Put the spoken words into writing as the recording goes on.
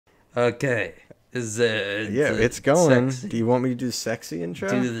Okay. It's going. Sexy? Do you want me to do the sexy intro?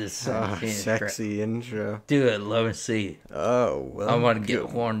 Do the sexy intro. Sexy intro. Do it. Let me see. Oh, well. I want to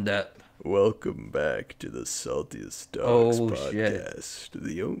get horned up. Welcome back to the Saltiest podcast. Shit.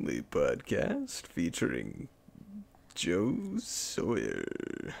 The only podcast featuring Joe Sawyer.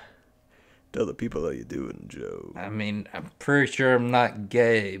 Tell the people how you doing, Joe. I mean, I'm pretty sure I'm not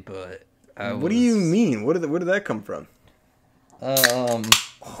gay, but What do you mean? Where did that come from?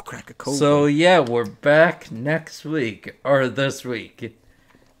 Crack a cold. So yeah, we're back next week or this week.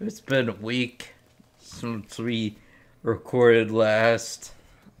 It's been a week since we recorded last.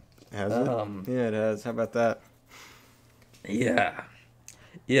 Has it? Yeah, it has. How about that? Yeah.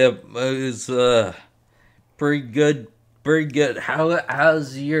 It was pretty good. Pretty good.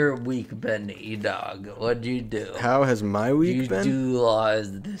 How's your week been, E-Dog? What'd you do? How has my week been? You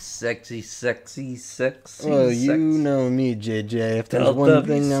do the sexy. Well, you know me, JJ. If there's one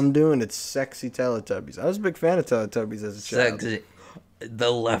thing I'm doing, it's sexy Teletubbies. I was a big fan of Teletubbies as a child. Sexy.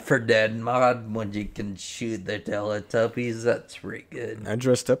 The Left 4 Dead mod, when you can shoot the Teletubbies, that's pretty good. I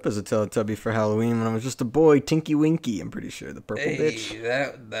dressed up as a Teletubby for Halloween when I was just a boy, Tinky Winky, I'm pretty sure. The purple bitch.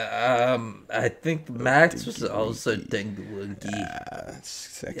 I think Max was also Tinky Winky.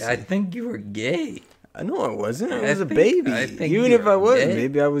 Sexy. Yeah, I think you were gay. I know I wasn't. I was a baby. Even if I was,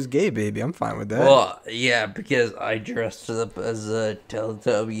 maybe I was gay, baby. I'm fine with that. Well, yeah, because I dressed up as a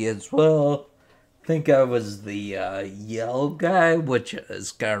Teletubby as well. I think I was the yellow guy, which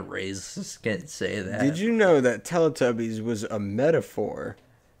is kind of racist. Can't say that. Did you know that Teletubbies was a metaphor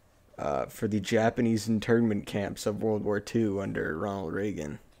for the Japanese internment camps of World War II under Ronald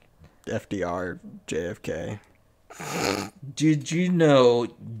Reagan, FDR, JFK? Did you know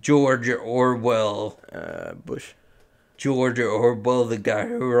George Orwell? Bush. George Orwell, the guy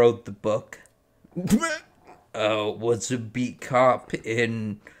who wrote the book, was a beat cop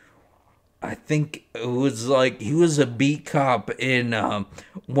in... I think it was like he was a beat cop in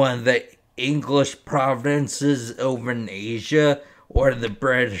one of the English provinces over in Asia, or the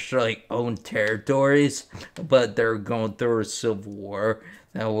British owned territories, but they're going through a civil war.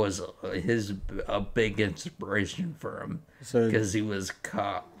 That was a big inspiration for him because he was a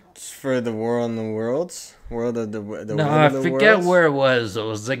cop. For the War on the Worlds? World of the No, I forget where it was. It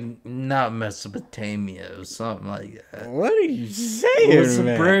was not Mesopotamia. It was something like that. What are you saying, It was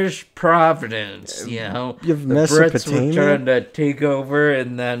man? a British province, you know. You have the Mesopotamia? Brits were trying to take over,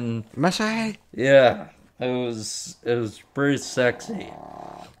 and then yeah, it was pretty sexy.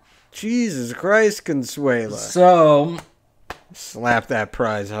 Jesus Christ, Consuela. So Slap that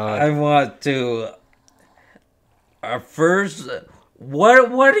prize hard. I want to. First,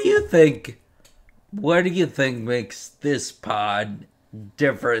 what do you think? What do you think makes this pod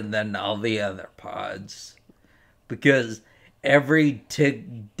different than all the other pods? Because every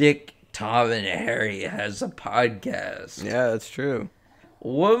Dick, Tom, and Harry has a podcast. Yeah, that's true.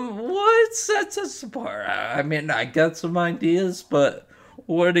 What sets us apart? I mean, I got some ideas, but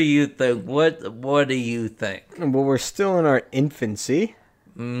what do you think? What do you think? Well, we're still in our infancy.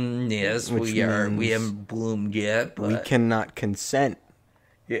 Yes, we are. We haven't bloomed yet, but we cannot consent.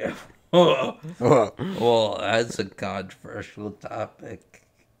 Yeah. Well, that's a controversial topic.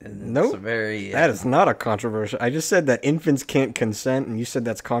 Nope. That is not a controversial. I just said that infants can't consent, and you said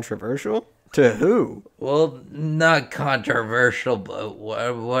that's controversial? To who? Well, not controversial, but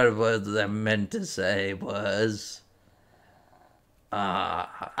what was I meant to say was...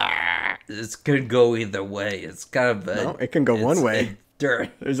 this could go either way. It's kind of No, it can go one way.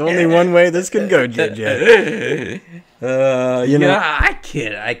 There's only one way this can go, JJ. I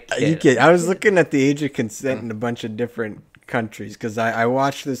kid. You kid. I was looking at the age of consent in a bunch of different countries because I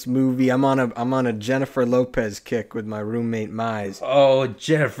watched this movie. I'm on a Jennifer Lopez kick with my roommate Mize. Oh,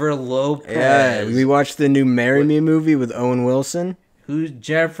 Jennifer Lopez. Yeah, we watched the new Marry Me movie with Owen Wilson. Who's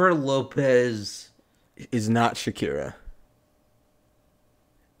Jennifer Lopez? Is not Shakira.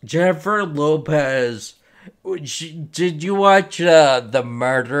 Jennifer Lopez. Did you watch The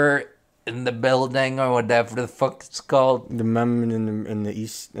Murder in the Building or whatever the fuck it's called? The mum in the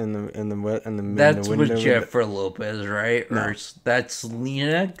east in the wet and the that's in the window with Jennifer Lopez, right? No. Or that's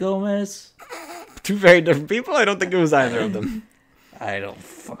Selena Gomez. Two very different people. I don't think it was either of them. I don't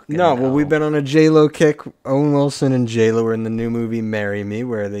fucking know. Well, we've been on a J-Lo kick. Owen Wilson and J-Lo were in the new movie Marry Me,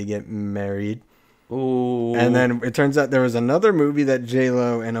 where they get married. Ooh. And then it turns out there was another movie that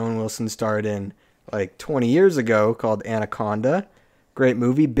J-Lo and Owen Wilson starred in like 20 years ago called Anaconda. Great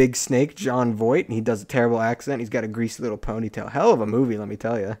movie. Big Snake, John Voight. And he does a terrible accent. He's got a greasy little ponytail. Hell of a movie, let me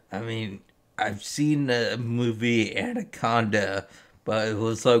tell you. I mean, I've seen the movie Anaconda, but it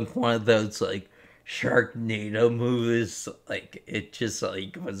was like one of those like Sharknado movies, like it just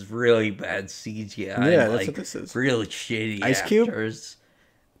like was really bad CGI. Yeah, that's like what this is. really shitty Ice Cube? actors.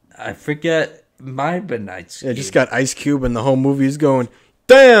 I forget. Might have been Ice Cube. Yeah, just got Ice Cube, and the whole movie is going,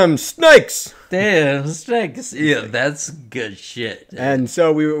 damn snakes. Damn, snakes. Yeah, that's good shit. And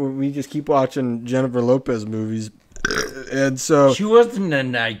so we just keep watching Jennifer Lopez movies, and so She wasn't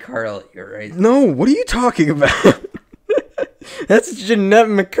in iCarly, right? no, what are you talking about? That's Jeanette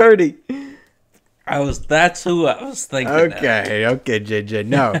McCurdy. That's who I was thinking of. Okay, JJ.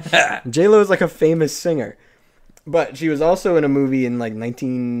 No, J-Lo is like a famous singer, but she was also in a movie in like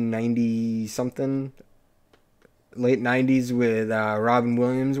 1990 something, late 90s with Robin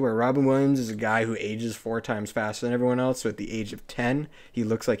Williams, where Robin Williams is a guy who ages 4 times faster than everyone else. So at the age of 10, he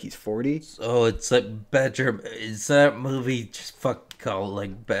looks like he's 40. So it's like Benjamin. Is that movie just fucking called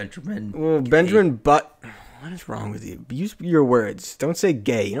like Benjamin? Well, Benjamin what is wrong with you? Use your words. Don't say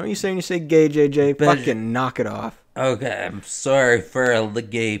gay. You know what you say when you say gay, JJ? Fucking knock it off. Okay, I'm sorry for all the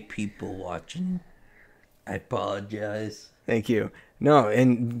gay people watching. I apologize. Thank you. No,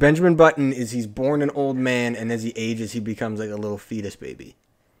 and Benjamin Button he's born an old man, and as he ages, he becomes like a little fetus baby.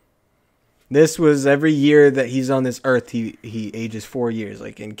 This was every year that he's on this earth, he ages 4 years,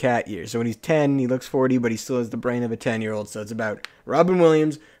 like in cat years. So when he's 10, he looks 40, but he still has the brain of a 10-year-old. So it's about Robin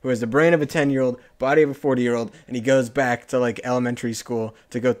Williams, who has the brain of a 10-year-old, body of a 40-year-old, and he goes back to like elementary school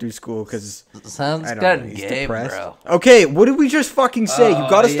to go through school because sounds kind of gay, depressed. bro. Okay, what did we just fucking say? You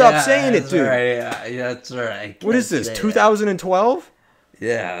gotta stop saying it, dude. Right, yeah, that's right. What is this, 2012?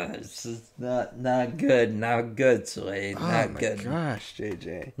 Yeah, it's just not good, Sway. Not good. Oh my gosh,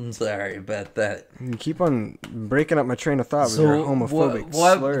 JJ. I'm sorry about that. You keep on breaking up my train of thought with your homophobic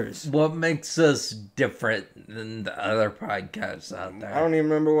slurs. What makes us different than the other podcasts out there? I don't even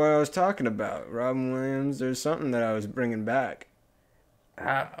remember what I was talking about. Robin Williams, there's something that I was bringing back.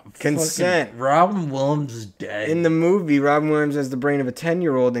 Consent. Robin Williams is dead. In the movie, Robin Williams has the brain of a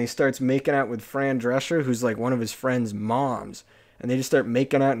 10-year-old, and he starts making out with Fran Drescher, who's like one of his friend's moms. And they just start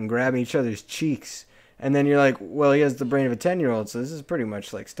making out and grabbing each other's cheeks. And then you're like, well, he has the brain of a 10-year-old, so this is pretty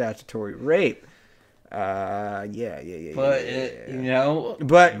much like statutory rape. Yeah. But, you know...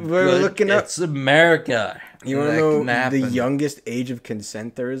 But we're looking up... It's America. You want to know the youngest age of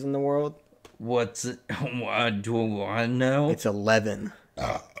consent there is in the world? What's it? Do I want to know? It's 11.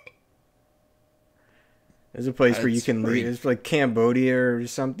 There's a place where you can leave. It's like Cambodia or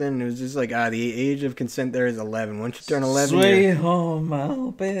something. It was just like, the age of consent there is 11. Once you turn 11, Sweet home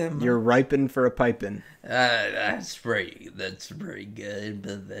Alabama. You're ripened for a piping. That's pretty good,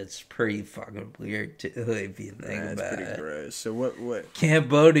 but that's pretty fucking weird too, if you think about it. That's pretty gross. So what?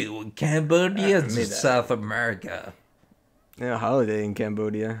 Cambodia is South America. Yeah, holiday in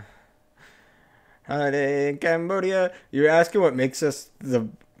Cambodia. Holiday in Cambodia. You're asking what makes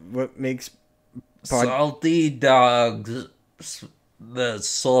Salty dogs, the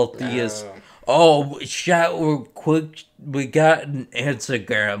saltiest. Oh, shout real quick. We got an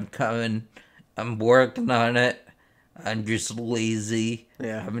Instagram coming. I'm working on it. I'm just lazy.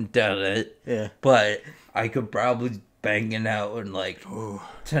 Yeah. I haven't done it. Yeah. But I could probably bang it out in like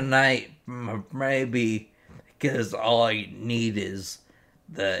tonight, maybe. Because all I need is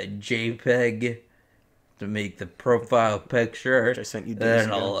the JPEG to make the profile picture. Which I sent you days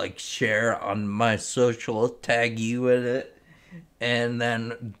ago. I'll like share on my social, tag you in it, and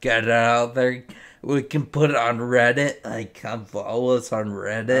then get it out there. We can put it on Reddit. Like, come follow us on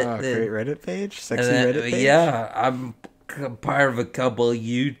Reddit. Great Reddit page, sexy Reddit page. Yeah, I'm part of a couple of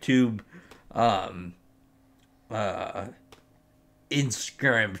YouTube,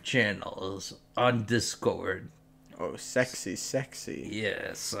 Instagram channels on Discord. Oh, sexy.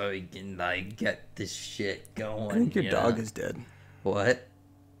 Yeah, so you can, like, get this shit going. I think your dog is dead. What?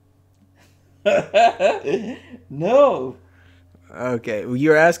 No. Okay, well,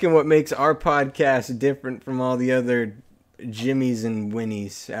 you're asking what makes our podcast different from all the other Jimmies and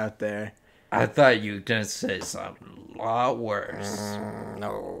Winnies out there. I thought you were going to say something a lot worse.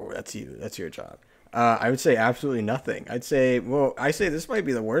 No, that's you. That's your job. I would say absolutely nothing. I say this might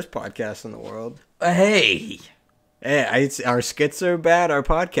be the worst podcast in the world. Hey, our skits are bad. Our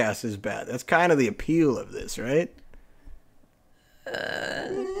podcast is bad. That's kind of the appeal of this, right?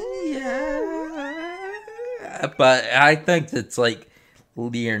 Yeah. But I think it's like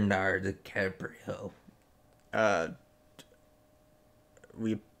Leonardo DiCaprio.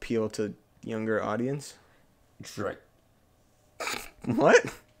 We appeal to younger audience. That's right. What?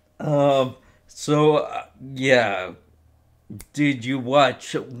 So, yeah. Did you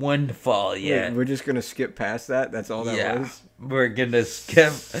watch Windfall yet? Wait, we're just going to skip past that? That's all that was? we're gonna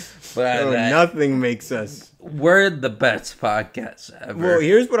skip. But nothing makes us. We're the best podcast ever. Well,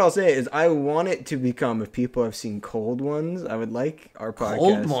 here's what I'll say: is I want it to become. If people have seen Cold Ones, I would like our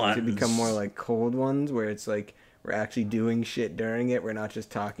podcast to become more like Cold Ones, where it's like we're actually doing shit during it. We're not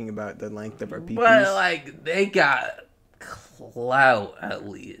just talking about the length of our peepees. But like they got clout at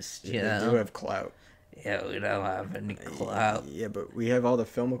least. You know? They do have clout. Yeah, we don't have any clout. Yeah, but we have all the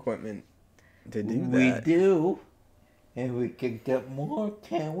film equipment to do that. We do. And we can get more,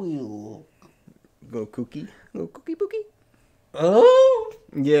 can we? Go cookie pookie. Oh!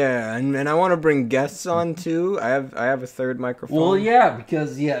 Yeah, and I want to bring guests on too. I have a third microphone. Well, yeah,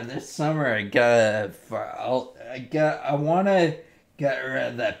 because this summer I want to get rid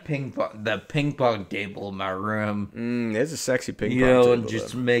of that ping pong table in my room. There's a sexy ping pong table. And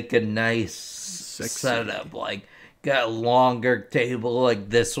just make a nice setup, like got a longer table like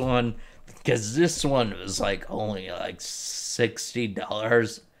this one. Because this one was like only like $60 or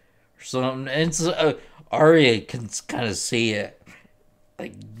something. It's Aria can kind of see it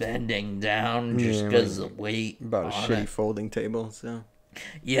like bending down just because of the weight. About a shitty folding table, so.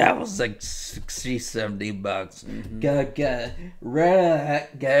 Yeah, it was like $60-$70. Get rid of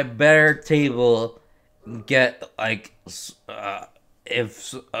that. Get a better table. Get like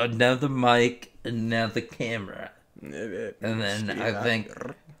if another mic, another camera, and then I think.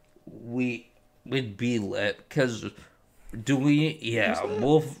 We'd be lit, because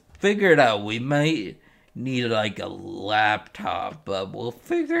we'll figure it out. We might need like a laptop, but we'll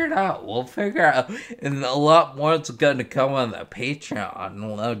figure it out. And a lot more is gonna come on the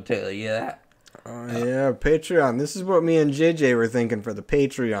Patreon, I'll tell you that. Yeah, Patreon. This is what me and JJ were thinking for the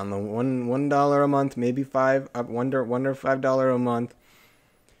Patreon. The $1 a month, maybe $1 or $5 a month.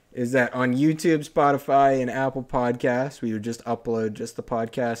 Is that on YouTube, Spotify, and Apple Podcasts, we would just upload just the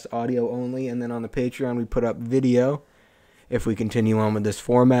podcast audio only, and then on the Patreon we put up video. If we continue on with this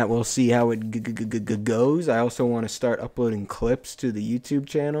format, we'll see how it goes. I also want to start uploading clips to the YouTube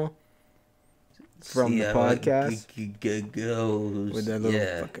channel from the podcast. Goes. With that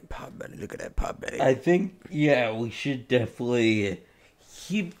little fucking pop belly. Look at that pop belly. I think, we should definitely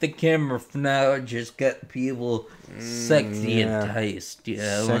keep the camera for now, just get people sexy enticed,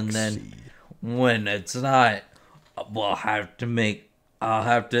 and then when it's not, I'll have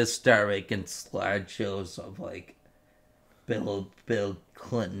to start making slideshows of like Bill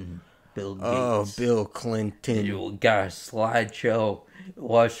Clinton, Bill Gates. Oh, Bill Clinton. You got a slideshow,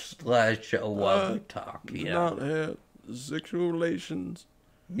 watch slideshow while we talk, Not have sexual relations.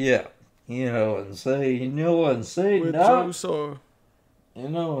 Yeah, and say no. With Joe Saw. You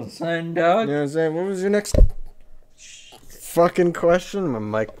know what I'm saying, dog? You know what I'm saying? What was your next fucking question? My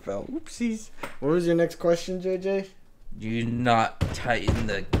mic fell. Oopsies. What was your next question, JJ? You not tighten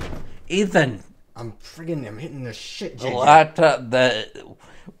the... Ethan! I'm hitting the shit, JJ. The laptop,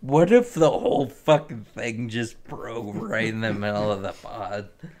 what if the whole fucking thing just broke right in the middle of the pod?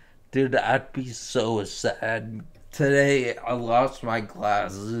 Dude, I'd be so sad. Today, I lost my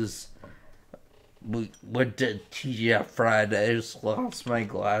glasses. We went to TGF Fridays, lost my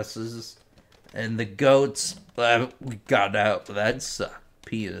glasses, and the goats, we got out. That sucked.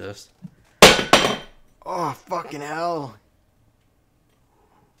 Penis. Oh, fucking hell.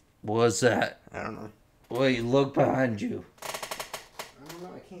 What was that? I don't know. Wait, look behind you. I don't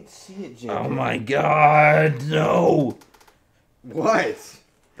know. I can't see it, JJ. Oh my god, no! What?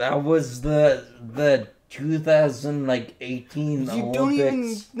 That was the 2018 You Olympics. don't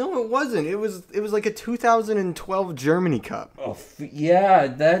even... No, it wasn't. It was like a 2012 Germany Cup. Oh, yeah,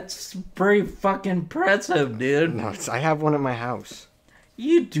 that's pretty fucking impressive, dude. No, I have one at my house.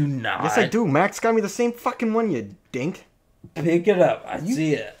 You do not. Yes, I do. Max got me the same fucking one, you dink. Pick it up. I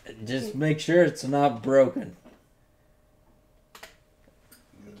see it. Just make sure it's not broken.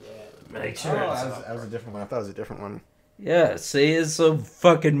 Make sure that was a different one. I thought it was a different one. Yeah, see, it's a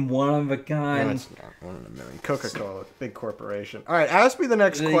fucking one of a kind. No, it's not one in a million. Coca-Cola, big corporation. All right, ask me the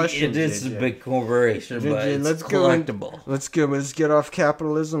next question. It is a big corporation, but it's collectible. Let's get off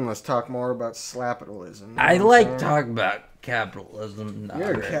capitalism. Let's talk more about slapitalism. I like talking about capitalism. Not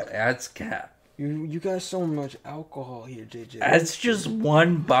really. That's cap. You got so much alcohol here, JJ. That's just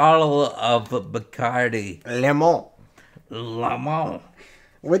one bottle of Bacardi. Lemon.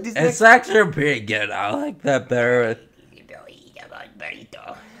 What is it's actually pretty good. I like that better.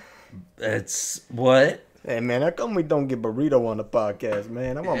 It's what? Hey man, how come we don't get burrito on the podcast,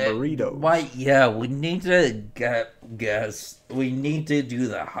 man? I want burritos. Why? Yeah, we need to guess. We need to do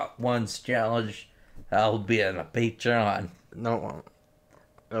the Hot Ones challenge. That'll be on the Patreon. No, it won't.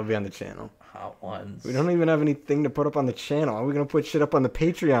 It'll be on the channel. Hot Ones. We don't even have anything to put up on the channel. Are we gonna put shit up on the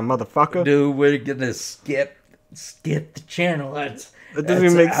Patreon, motherfucker? Dude, we're gonna skip skip the channel. That's That doesn't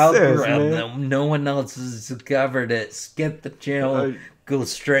even make sense, man. No one else has discovered it. Skip the channel. Go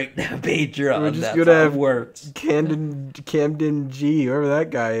straight to Patreon. We're just That's gonna how have it works. Camden G, whoever that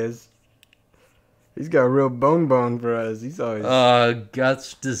guy is. He's got a real bone for us. He's always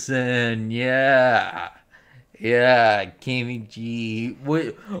Gustafson, yeah. Yeah, Cammy G.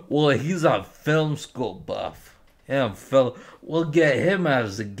 Well, he's a film school buff. Yeah, we'll get him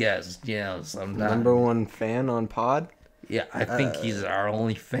as a guest, sometime. Number one fan on pod? Yeah, I think he's our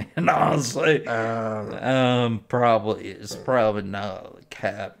only fan, honestly. Probably. It's probably not a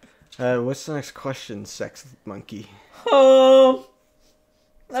cap. What's the next question, sex monkey?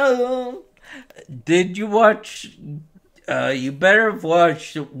 Did you watch... you better have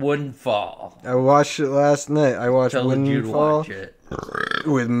watched Windfall. I watched it last night. I watched Windfall you to watch it.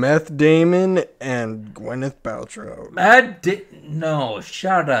 With Meth Damon and Gwyneth Paltrow. No,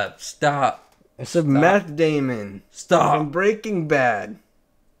 shut up. Stop. I said Meth Damon. Stop. From Breaking Bad.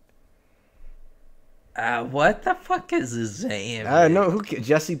 What the fuck is his name? No,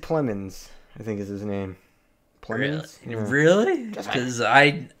 Jesse Plemons, I think is his name. Plemons? Really? Because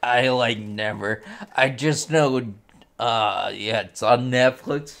I like never. I just know. It's on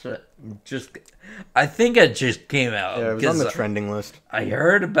Netflix. I think it just came out. Yeah, it was on the trending list. I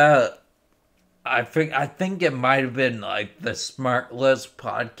heard about. I think it might have been like the Smart List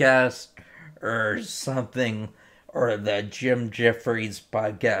podcast or something, or the Jim Jeffries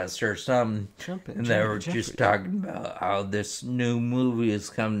podcast or something. And they were just talking about how this new movie is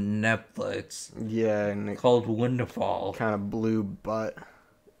coming to Netflix. Yeah, and called Windfall. Kind of blew butt.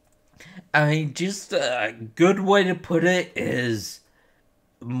 I mean, just a good way to put it is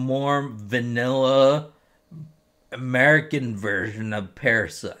more vanilla American version of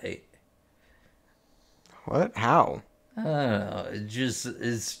Parasite. What? How? I don't know. It's just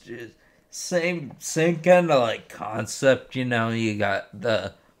same kind of like concept. You got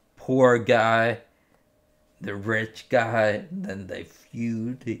the poor guy, the rich guy, and then they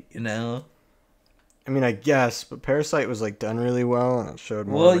feud. I mean, I guess, but Parasite was like done really well, and it showed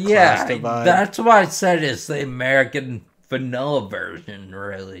more of a class divide. That's why I said it's the American vanilla version,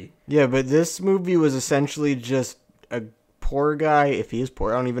 really. Yeah, but this movie was essentially just a poor guy. If he is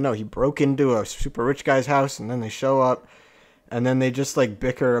poor, I don't even know. He broke into a super rich guy's house, and then they show up, and then they just like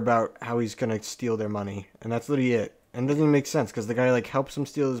bicker about how he's gonna steal their money, and that's literally it. And it doesn't even make sense because the guy like helps him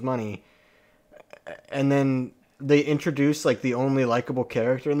steal his money, and then they introduce like the only likable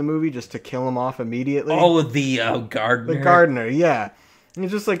character in the movie just to kill him off immediately. Oh, the gardener. The gardener, yeah. And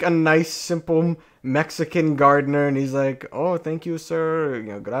he's just like a nice, simple Mexican gardener, and he's like, "Oh, thank you, sir.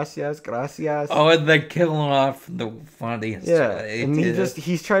 Gracias." Oh, and they kill him off the funniest way. And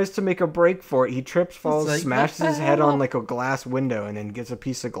he tries to make a break for it. He trips, falls, like, smashes his head on like a glass window, and then gets a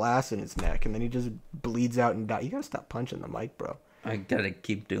piece of glass in his neck, and then he just bleeds out and dies. You gotta stop punching the mic, bro. I gotta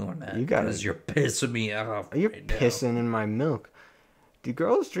keep doing that. Because you're pissing me off. You're pissing in my milk. Do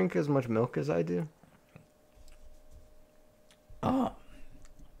girls drink as much milk as I do?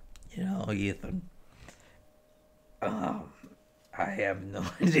 Ethan. I have no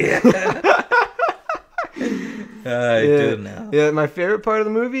idea. I do know. Yeah, my favorite part of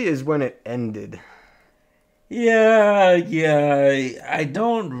the movie is when it ended. Yeah, I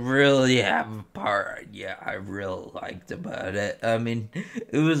don't really have a part I really liked about it. I mean,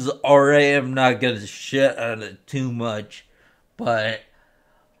 it was alright. I'm not gonna shit on it too much, but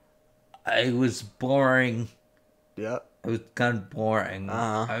it was boring. Yeah. It was kind of boring.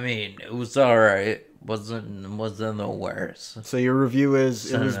 Uh-huh. I mean, it was alright. Wasn't the worst. So your review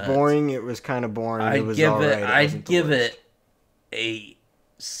is, it was boring, it was kind of boring, it was alright. I'd give it a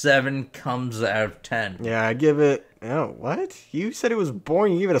 7 comes out of 10. Yeah, I'd give it... Oh, what? You said it was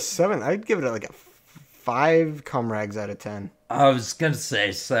boring. You give it a 7. I'd give it like a 5 cum rags out of 10. I was going to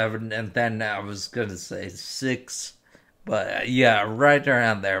say 7, and then I was going to say 6. But, yeah, right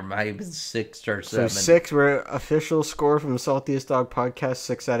around there. Maybe 6 or 7. So 6, we're official score from Saltiest Dog Podcast,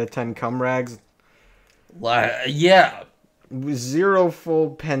 6 out of 10 cum rags. Yeah. 0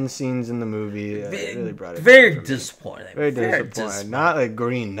 full pen scenes in the movie. It really brought it very disappointing. Very disappointing. Not like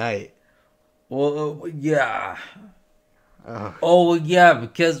Green Knight. Well, yeah. Oh, yeah,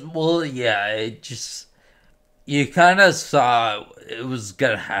 because, it just... You kind of saw it was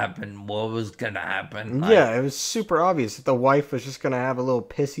going to happen, what was going to happen. Yeah, it was super obvious that the wife was just going to have a little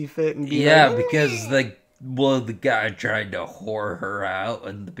pissy fit. And be because the guy tried to whore her out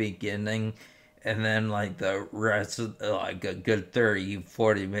in the beginning. And then, like, the rest of, like, a good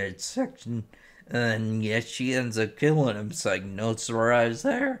 30-40-minute section. And then, she ends up killing him. It's like, no surprise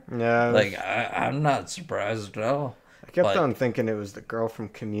there. Yeah. Like, I'm not surprised at all. I kept on thinking it was the girl from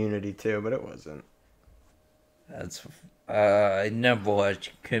Community, too, but it wasn't. That's I never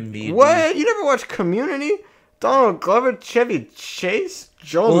watched Community. What? You never watched Community? Donald Glover, Chevy Chase,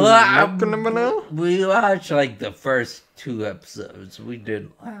 Joel McNamara? We watched like the first 2 episodes. We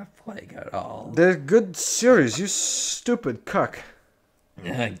didn't laugh like at all. They're good series. You stupid cuck.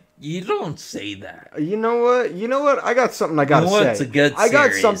 You don't say that. You know what? You know what? I got something I gotta say. What's a good I got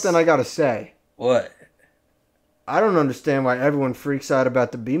series? something I gotta say. What? I don't understand why everyone freaks out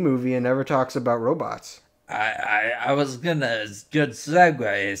about the B movie and never talks about robots. I was gonna good segue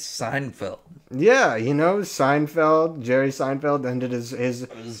Seinfeld. Yeah, you know, Seinfeld, Jerry Seinfeld ended his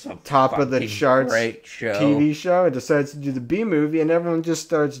top of the charts TV show and decides to do the B movie, and everyone just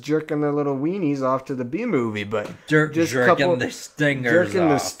starts jerking their little weenies off to the B movie, but jerking the stingers jerking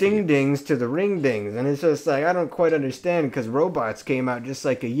the off. sting dings to the ring dings, and it's just like, I don't quite understand, because Robots came out just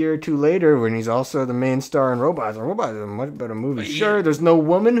like a year or 2 later when he's also the main star in Robots. And Robots is a much better movie. Sure, there's no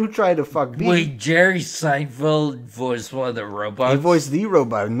woman who tried to fuck B. Wait, Jerry Seinfeld voiced one of the robots? He voiced the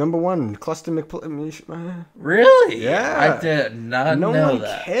robot, #1, Cluster Really? Yeah. I did not know that. No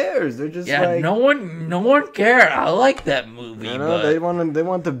one cares. They're just like, no one cared. I like that movie. You know, they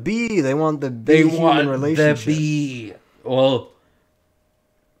want the B. They want the they human want relationship. the B. Well,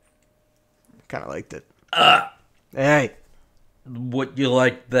 kind of liked it. Hey, what, you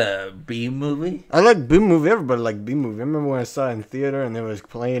like the B movie? I like B movie. Everybody liked B movie. I remember when I saw it in theater and it was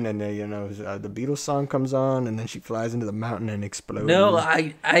playing, and they, the Beatles song comes on, and then she flies into the mountain and explodes. No,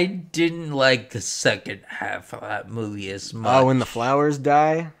 I didn't like the second half of that movie as much. Oh, when the flowers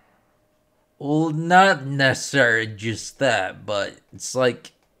die? Well, not necessarily just that, but it's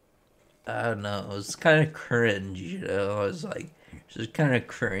like, I don't know, it was kind of cringe, It was like, it's just kind of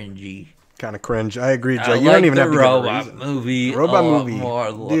cringy. Kind of cringe. I agree, Joe. You don't even have to robot movie. Robot movie.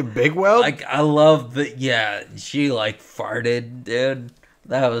 Dude, Bigwell? Like, I love that. Yeah, she like farted, dude.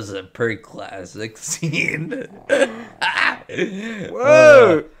 That was a pretty classic scene.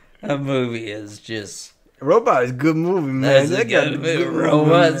 Whoa! That movie is just. Robot is a good movie, man. That's a good movie.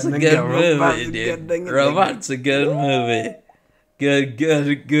 Robot's a good movie, dude. Robot's a good movie.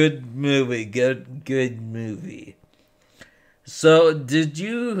 Good movie. Good movie. So, did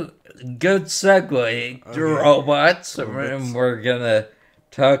you... Good segue to robots. And we're gonna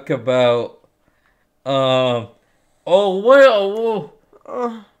talk about... have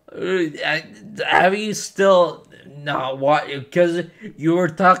you still not watched... Because you were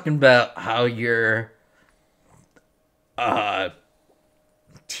talking about how your...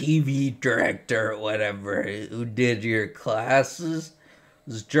 TV director or whatever who did your classes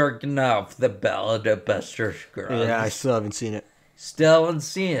was jerking off the Ballad of Buster Scruggs. Yeah, I still haven't seen it. Still haven't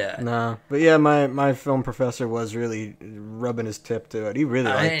seen it. No, but yeah, my film professor was really rubbing his tip to it. He really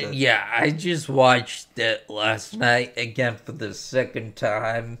liked it. Yeah, I just watched it last night again for the second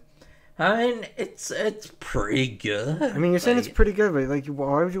time. I mean, it's pretty good. I mean, you're saying it's pretty good, but like,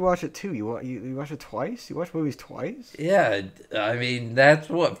 why would you watch it too? You watch it twice? You watch movies twice? Yeah, I mean, that's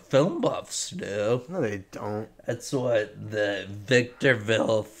what film buffs do. No, they don't. That's what the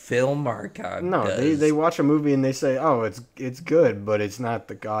Victorville Film Archive does. They watch a movie and they say, oh, it's good, but it's not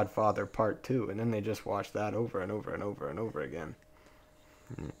The Godfather Part 2, and then they just watch that over and over and over and over again.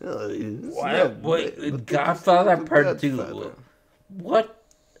 Wait, Godfather Part 2?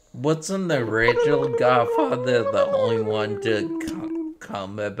 What's in the original Godfather the only one to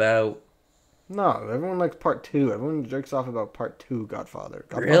come about? No, everyone likes Part 2. Everyone jerks off about Part 2 Godfather.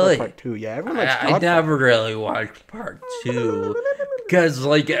 Really? Part 2, yeah. Everyone likes Godfather. I never really watched Part 2. Because,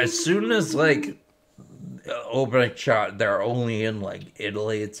 like, as soon as, like, opening shot, they're only in, like,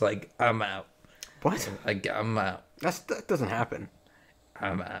 Italy, it's like, I'm out. What? Like, I'm out. That doesn't happen.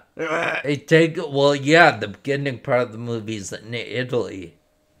 I'm out. The beginning part of the movie is in Italy.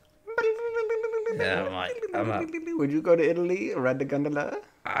 Yeah, I'm out. Would you go to Italy, ride the gondola?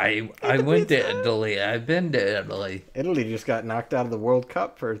 I went to Italy. I've been to Italy. Italy just got knocked out of the World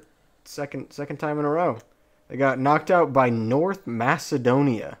Cup for second time in a row. They got knocked out by North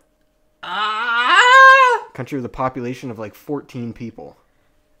Macedonia. Country with a population of like 14 people.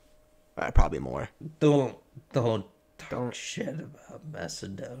 Probably more. Don't talk shit about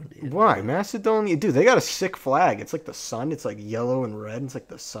Macedonia. Why? Macedonia? Dude, they got a sick flag. It's like the sun. It's like yellow and red. It's like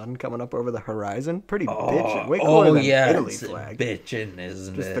the sun coming up over the horizon. Pretty bitchin'. Way cooler than Italy flag. Bitchin',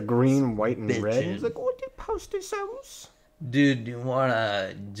 isn't Just it? the green, white, and red. It's like, what do you post this house? Dude, you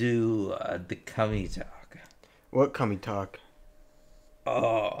wanna do the cummy talk? What cummy talk?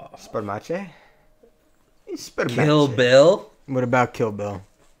 Spermace? Kill Bill? What about Kill Bill?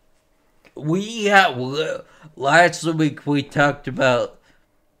 Last week we talked about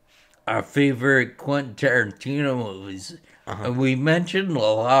our favorite Quentin Tarantino movies, and we mentioned a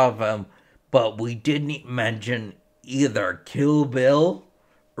lot of them, but we didn't mention either Kill Bill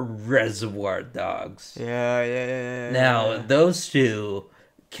or Reservoir Dogs. Yeah. Now, those two,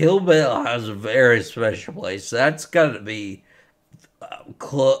 Kill Bill has a very special place. That's got to be,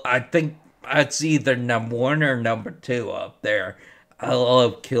 I think that's either number 1 or number 2 up there. I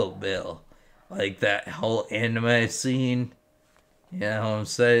love Kill Bill. Like that whole anime scene. You know what I'm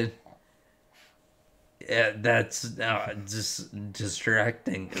saying? Yeah, that's just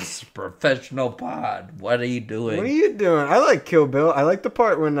distracting. It's a professional pod. What are you doing? What are you doing? I like Kill Bill. I like the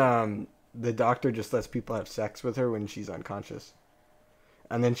part when the doctor just lets people have sex with her when she's unconscious,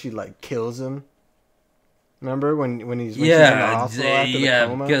 and then she like kills him. Remember when she's in the hospital after the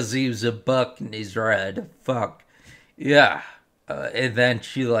coma? Because he was a buck and he's ready to fuck. Yeah, and then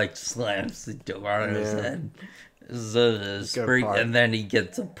she like slams the door on his head. And then he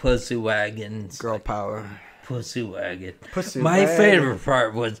gets a pussy wagon. Girl power. Pussy wagon. My favorite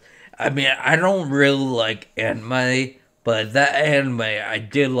part was, I mean, I don't really like anime, but that anime, I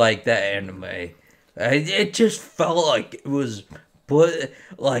did like that anime. It just felt like it was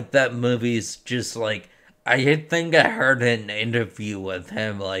like that movie's just like, I think I heard an interview with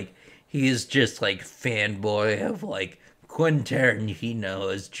him, like, he's just like fanboy of like, Quentin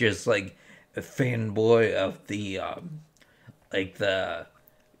Tarantino is just like, a fanboy of the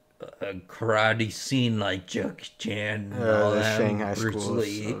karate scene, like Jackie Chan and all the that.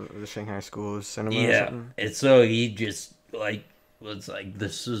 The Shanghai School of Cinema. Yeah, and so he just like was like,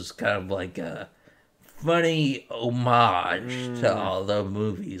 this is kind of like a funny homage to all the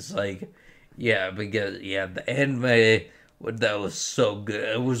movies. Like, yeah, because the anime that was so good.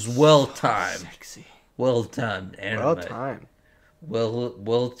 It was well timed, well timed anime,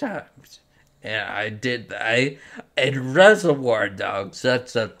 well timed. And and Reservoir Dogs,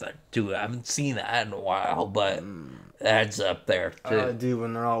 that's up there too. I haven't seen that in a while, but that's up there too. Dude,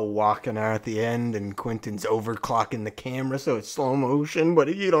 when they're all walking out at the end and Quentin's overclocking the camera so it's slow motion,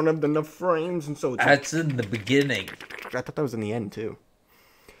 but you don't have enough frames, and so it's that's in the beginning. I thought that was in the end too.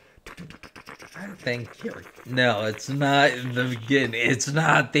 I think no, it's not in the beginning. It's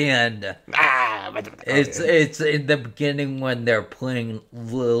not the end. It's in the beginning when they're playing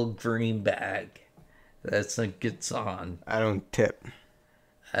Lil Greenback. That's a good song. I don't tip.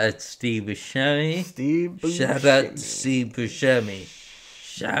 That's Steve Buscemi. Shout out to Steve Buscemi.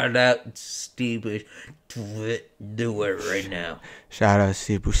 Shout out to Steve Buscemi. Do it right now. Shout out to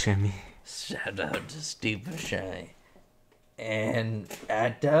Steve Buscemi. Shout out to Steve Buscemi. And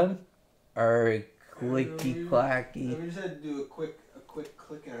Adam, or clicky clacky. We just had to do a quick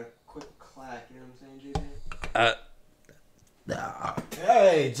click and a quick clack. You know what I'm saying, JJ?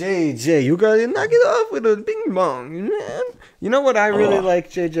 Hey, JJ, you gotta knock it off with a bing bong, man. You know what I really like,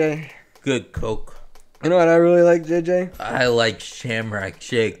 JJ? Good Coke. You know what I really like, JJ? I like Shamrock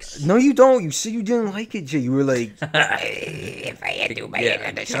Shakes. No, you don't. You said you didn't like it, Jay. You were like, if I had to buy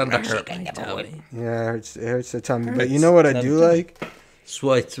another Shamrock Shake, I never would. Yeah, it hurts the tummy. But you know what I do like?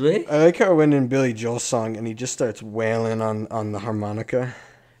 Sweet. I like how when in Billy Joel's song and he just starts wailing on the harmonica.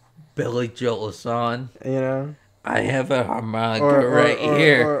 Billy Joel's song. You know? I have a harmonica right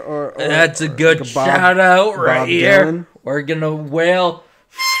here. Or that's a good like shout out right Bob here. Dylan. We're gonna wail.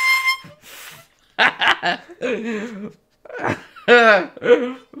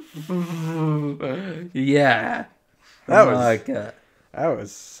 Yeah. That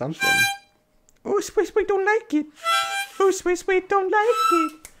was something. Oh, sweet, don't like it. Oh, sweet, don't like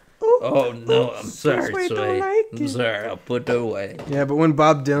it. Oh no, I'm sorry, Sweet. I'm sorry, I'll put it away. Yeah, but when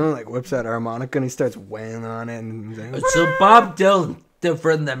Bob Dylan like whips out a harmonica and he starts wailing on it, and like, so Bob Dylan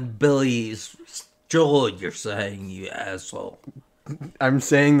different than Billy Joel, you're saying, you asshole. I'm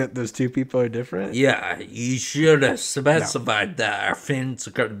saying that those two people are different? Yeah, you should have specified that. Our fans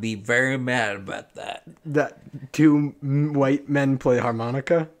are going to be very mad about that. That two white men play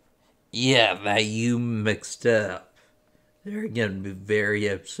harmonica? Yeah, that you mixed up. They're going to be very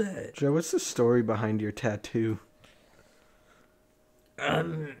upset. Joe, what's the story behind your tattoo?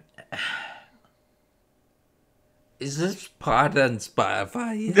 Is this pod on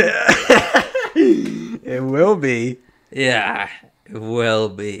Spotify? It will be. Yeah, it will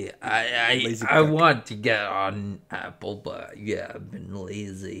be. I want to get on Apple, but yeah, I've been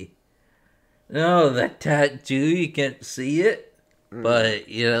lazy. No, the tattoo, you can't see it, but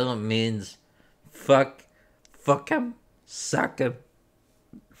you know, it means fuck him, suck him.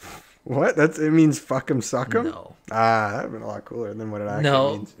 What? It means fuck him, suck him? No. That would have been a lot cooler than what it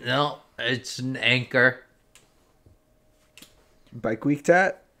actually means. No, it's an anchor. Bike week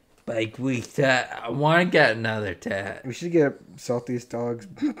tat? Bike week tat. I want to get another tat. We should get Saltiest Dogs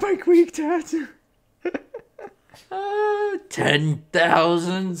Bike week tat.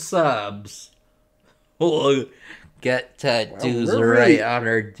 10,000 subs. We'll get tattoos we're right really- on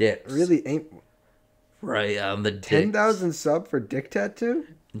our dicks. Really ain't Right on the dick. 10,000 sub for dick tattoo?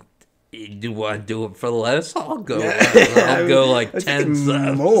 You want to do it for less? I'll go. Yeah. I'll go like I was 10 thinking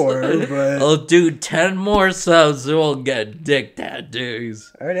subs. more, but- I'll do 10 more subs and we'll get dick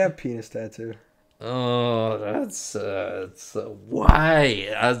tattoos. I already have penis tattoo. Oh, that's why?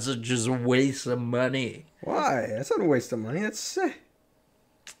 That's just a waste of money. Why? That's not a waste of money. That's sick.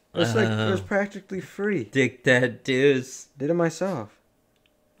 It's like it was practically free. Dick tattoos. Did it myself.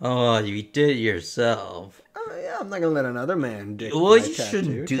 Oh, you did it yourself. Oh yeah, I'm not gonna let another man dick. Well, my you tattoo,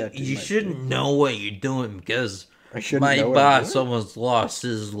 shouldn't do. tattoo You my shouldn't dick. know what you're doing because I shouldn't my know what I'm boss doing? almost lost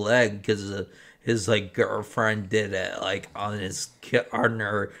his leg because his like girlfriend did it like on on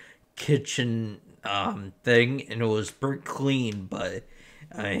her kitchen thing, and it was pretty clean, but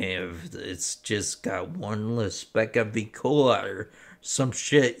it's just got one little speck of E. coli or some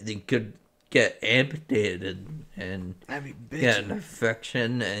shit that could get amputated and get an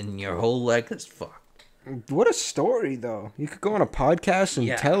infection, and your whole leg is fucked. What a story, though. You could go on a podcast and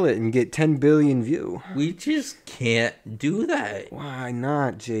Yeah. tell it and get 10 billion view. We just can't do that. Why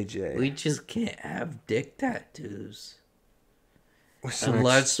not, JJ? We just can't have dick tattoos What's the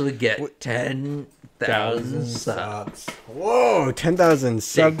unless we get what- 10,000 subs. Whoa, 10,000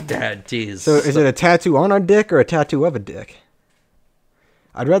 sub. Dick tattoos. So is it a tattoo on a dick or a tattoo of a dick?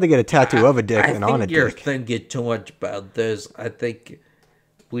 I'd rather get a tattoo of a dick than on a I think you're dick. thinking too much about this. I think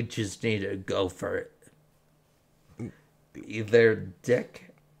we just need to go for it. Either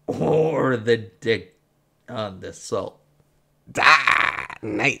dick or the dick on the salt. Ah,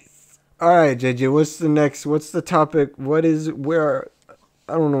 nice. All right, JJ, what's the topic? Where,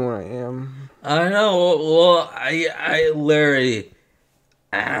 I don't know where I am. I know. Well, I literally,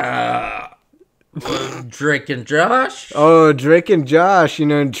 Drake and Josh. Oh, Drake and Josh. You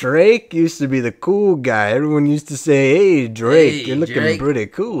know, Drake used to be the cool guy. Everyone used to say, hey, Drake, Hey, you're looking Drake, pretty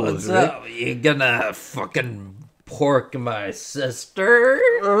cool, What's Drake. up? You gonna fucking pork my sister?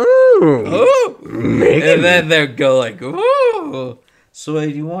 Oh, Ooh. make And it. then they'll go like, ooh. So do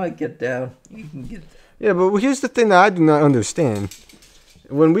you want to get down? You can get down. Yeah, but here's the thing that I do not understand.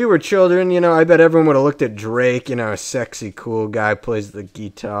 When we were children, you know, I bet everyone would have looked at Drake, you know, a sexy, cool guy, plays the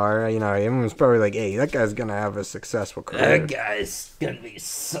guitar. You know, everyone was probably like, hey, that guy's going to have a successful career. That guy's gonna be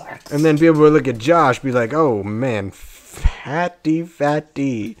sucks. And then people would look at Josh, be like, oh, man, fatty.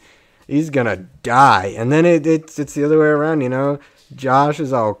 He's going to die. And then it's the other way around, you know. Josh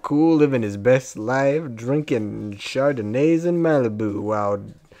is all cool, living his best life, drinking Chardonnays in Malibu, while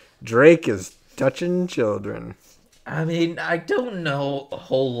Drake is touching children. I mean, I don't know a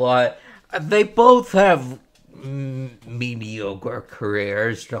whole lot. They both have mediocre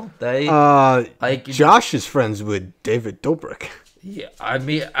careers, don't they? Like Josh is friends with David Dobrik. Yeah, I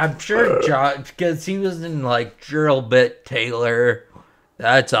mean, I'm sure Josh, because he was in like Drillbit Taylor.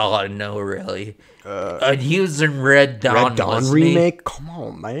 That's all I know, really. And he was in Red Dawn. Red Dawn wasn't he? remake? Come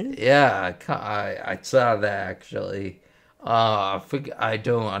on, man. Yeah, I saw that actually. I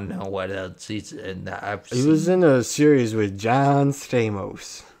don't know what else he's in that I've He seen. was in a series with John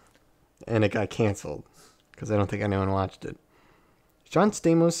Stamos, and it got canceled because I don't think anyone watched it. John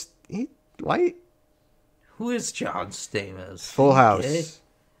Stamos, why? Who is John Stamos? Full House. Okay.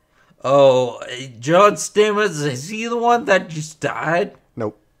 Oh, John Stamos, is he the one that just died?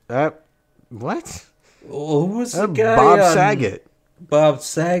 Nope. What? Who was the guy? Bob on Saget. Bob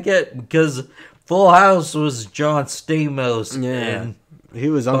Saget? Because Full House was John Stamos Yeah. and He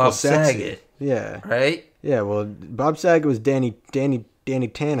was Uncle Bob Sexy. Saget, Yeah. right? Yeah, well, Bob Saget was Danny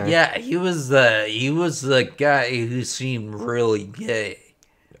Tanner. Yeah, he was the guy who seemed really gay.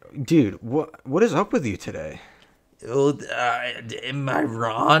 Dude, what is up with you today? Oh, am I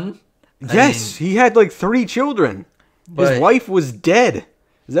wrong? Yes, he had like 3 children. His But- wife was dead.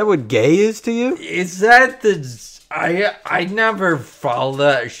 Is that what gay is to you? Is that the? I never followed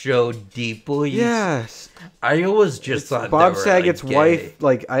that show deeply. Yes. I always just thought Bob they were, Saget's like, gay. wife,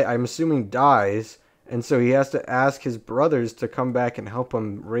 like I'm assuming, dies, and so he has to ask his brothers to come back and help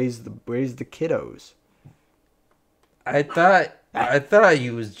him raise the kiddos. I thought he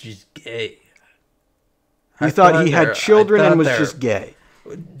was just gay. You thought he had children and was just gay.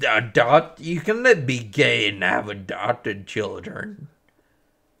 You can be gay and have adopted children.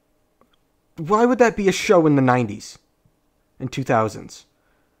 Why would that be a show in the 90s and 2000s?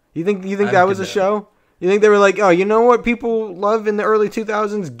 You think that was a show? You think they were like, oh, you know what people love in the early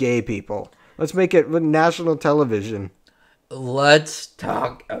 2000s? Gay people. Let's make it national television. Let's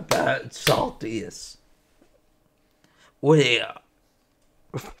talk about Saltiest. Wait,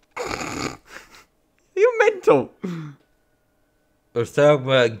 You You mental. We're talking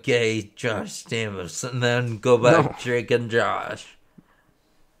about gay Josh Stamos, and then go back to Drake and Josh.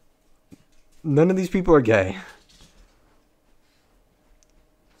 None of these people are gay.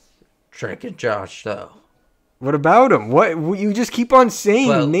 Drake and Josh, though. What about them? What you just keep on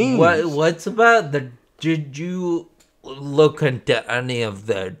saying names? What's about the? Did you look into any of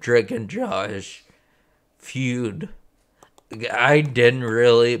the Drake and Josh feud? I didn't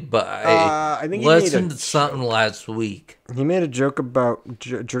really, but I think listened to something last week. He made a joke about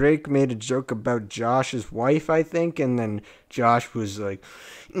Drake made a joke about Josh's wife, I think, and then Josh was like,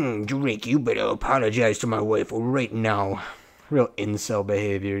 "Drake, you better apologize to my wife right now." Real incel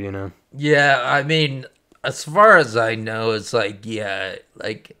behavior, you know. Yeah, I mean, as far as I know, it's like, yeah,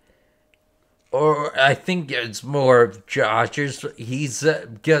 like, or I think it's more of Josh's. He's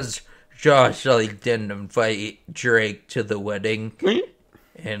because Josh like didn't invite Drake to the wedding,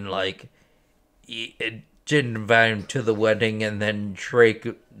 and like he didn't invite him to the wedding, and then Drake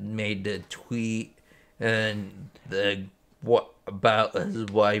made a tweet and what about his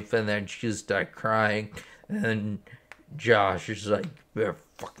wife, and then she started crying, and Josh is like, "I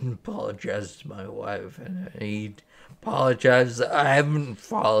fucking apologize to my wife," and he apologized. I haven't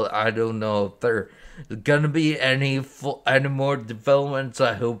followed. I don't know if there gonna be any more developments.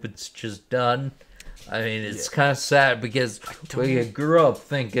 I hope it's just done. I mean, it's kind of sad because we grew up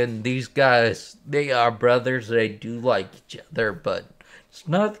thinking these guys, they are brothers. They do like each other, but it's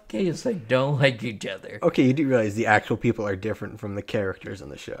not the case. They don't like each other. Okay, you do realize the actual people are different from the characters on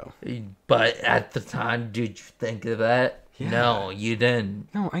the show. But at the time, did you think of that? Yeah. No, you didn't.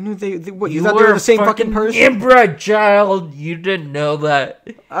 No, I knew they what, you thought they were the same fucking person? Inbred child. You didn't know that.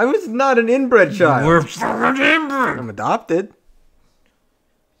 I was not an inbred child. You were fucking inbred. I'm adopted.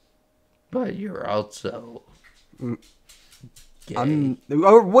 But you're also gay.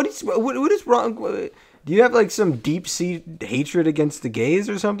 What is wrong? Do you have like some deep-seated hatred against the gays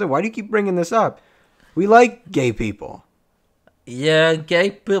or something? Why do you keep bringing this up? We like gay people. Yeah,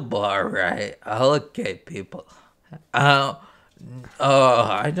 gay people are right. I like gay people. I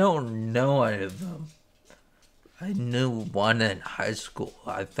don't know any of them. I knew one in high school,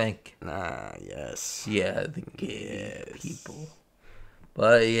 I think. Yes. Yeah, the gay people.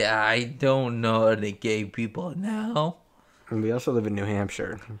 But yeah, I don't know any gay people now. And we also live in New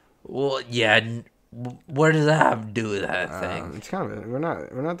Hampshire. Well, yeah. What does that have to do with that thing? It's kind of we're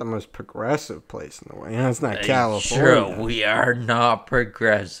not the most progressive place in the world. You know, it's not California. Sure, we are not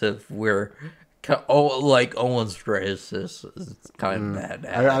progressive. We're like almost racist. It's kind of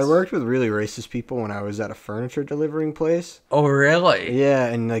badass. I worked with really racist people when I was at a furniture delivering place. Oh, really? Yeah,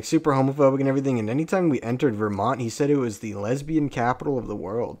 and like super homophobic and everything. And anytime we entered Vermont, he said it was the lesbian capital of the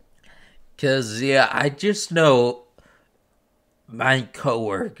world. 'Cause yeah, I just know my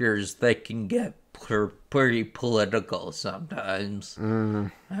coworkers, they can get pretty political sometimes.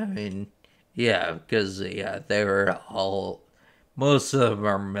 I mean, yeah, because they were all, most of them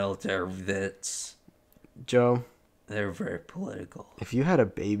are military vets. Joe, they're very political. If you had a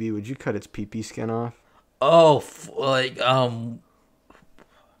baby, would you cut its pee-pee skin off? Oh,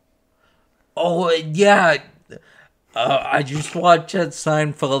 yeah. I just watched that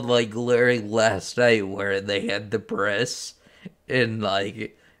Seinfeld like literally last night where they had the breasts and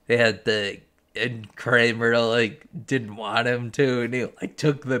like they had and Kramer like didn't want him to, and he like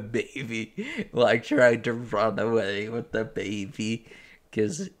took the baby, like tried to run away with the baby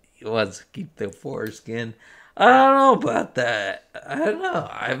because he wants to keep the foreskin. I don't know about that. I don't know.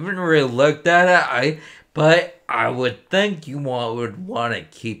 I haven't really looked at it. But I would think you would want to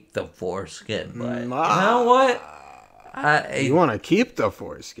keep the foreskin. But you know what? You want to keep the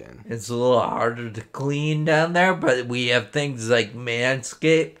foreskin. It's a little harder to clean down there, but we have things like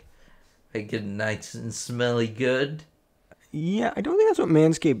Manscaped. Make it nice and smelly good. Yeah, I don't think that's what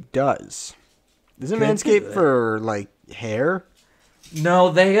Manscaped does. Isn't Manscaped for, like, hair? No,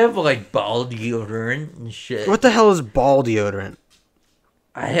 they have, like, ball deodorant and shit. What the hell is ball deodorant?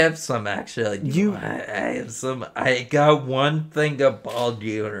 I have some, actually. I have some. I got one thing of ball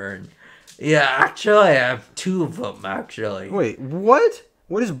deodorant. Yeah, actually, I have two of them, actually. Wait, what?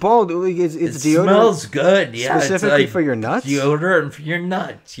 What is ball deodorant? It's deodorant? It smells good, yeah. Specifically for your nuts? Deodorant for your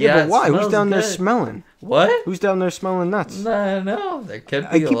nuts, yeah. But why? Who's down there smelling? What? Who's down there smelling nuts? No, there could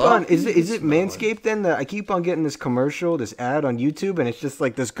be Is it Manscaped then? That I keep on getting this commercial, this ad on YouTube, and it's just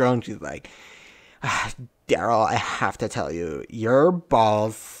like this girl, and she's like, Daryl, I have to tell you, your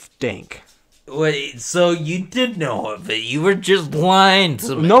balls stink. Wait, so you did know of it? You were just lying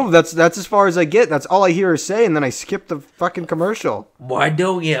to me. No, that's as far as I get. That's all I hear her say, and then I skip the fucking commercial. Why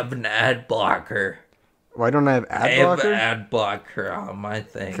don't you have an ad blocker? Why don't I have I ad have blocker? ad blocker on my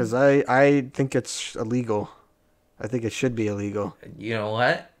thing. Because I think it's illegal. I think it should be illegal. You know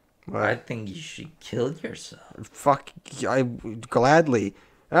what? What? I think you should kill yourself. Fuck, I gladly.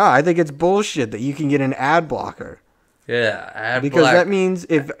 No, I think it's bullshit that you can get an ad blocker. Yeah, ad Because blocker. that means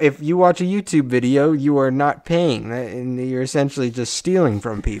if you watch a YouTube video, you are not paying, and you're essentially just stealing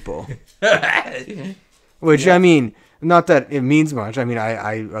from people. Which, I mean, not that it means much. I mean,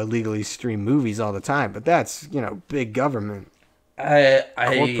 I illegally stream movies all the time, but that's, big government.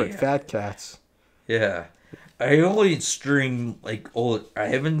 Corporate fat cats. Yeah. I only stream like old. I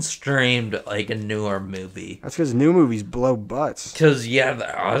haven't streamed like a newer movie. That's because new movies blow butts. Cause the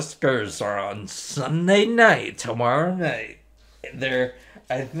Oscars are on Sunday night, tomorrow night.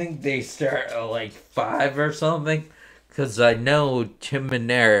 I think they start at like 5 or something. Cause I know Tim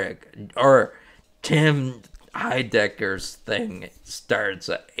and Eric or Tim Heidecker's thing starts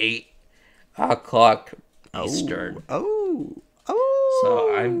at 8 o'clock Eastern. Oh.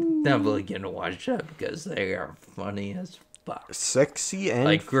 So I'm definitely gonna watch that because they are funny as fuck. Sexy and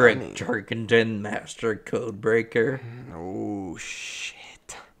like funny. Greg Turkington, Master Codebreaker. Oh,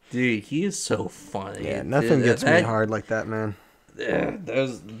 shit. Dude, he is so funny. Yeah, nothing gets me hard like that, man. Yeah,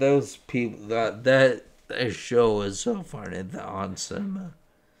 those people, that show is so funny. The On Cinema.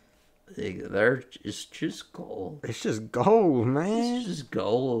 It's just gold. It's just gold, man. It's just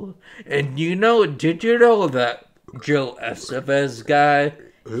gold. And did you know that Joe Estevez guy,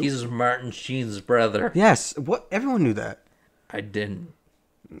 he's Martin Sheen's brother? Yes, what? Everyone knew that. I didn't.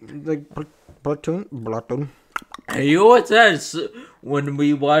 Like, Platoon. I always has, when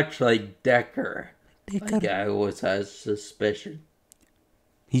we watch like Decker, like I always has suspicion.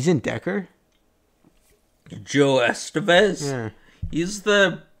 He's in Decker? Joe Estevez? Yeah. He's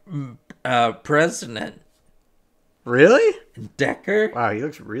the president. Really? Decker? Wow, he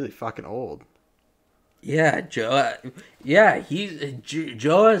looks really fucking old. Yeah, Joe. Yeah,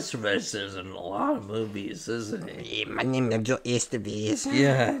 Joe Estevez is in a lot of movies, isn't he? Hey, my name is Joe Estevez.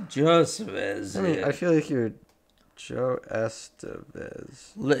 Yeah, Joe Estevez. I mean, I feel like you're Joe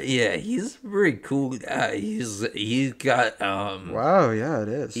Estevez. Yeah, he's a pretty cool guy. He's got Wow, yeah, it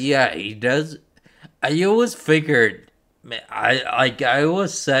is. Yeah, he does. I always figured, man, I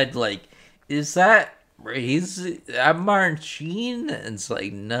always said like, is that Martin Sheen? And it's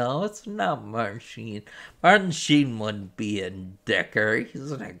like, no, it's not Martin Sheen. Martin Sheen wouldn't be in Decker.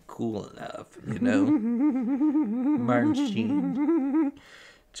 He's not cool enough, Martin Sheen.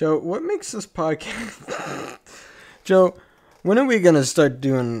 Joe, what makes this podcast? Joe, when are we gonna start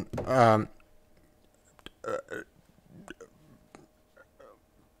doing?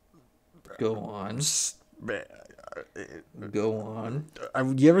 Go on. Go on.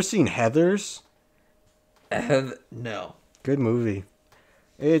 Have you ever seen Heathers? No. Good movie.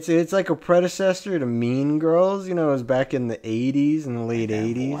 It's like a predecessor to Mean Girls. It was back in the 80s and the late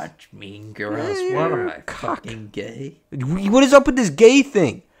 80s. Watch Mean Girls. What am I, fucking gay? What is up with this gay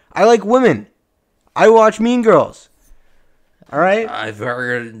thing? I like women. I watch Mean Girls. All right? I've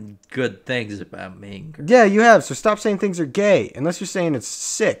heard good things about Mean Girls. Yeah, you have. So stop saying things are gay. Unless you're saying it's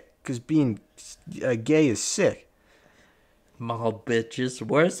sick. Because being gay is sick. Mall bitches.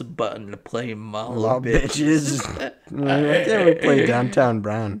 Where's the button to play mall bitches? Why can't we play Downtown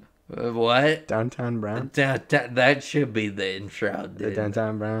Brown? What? Downtown Brown? That should be the intro, dude. The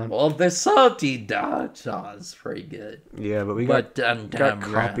Downtown Brown? Well, the Salty Dog song's pretty good. Yeah, but we got Downtown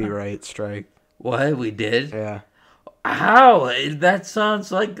Brown. copyright strike. What? We did? Yeah. How? That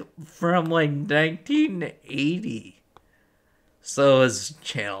sounds like from like 1980. So it's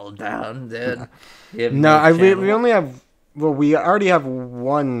channel down, dude. No, we only have... Well, we already have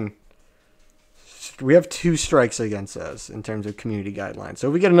one... We have 2 strikes against us in terms of community guidelines. So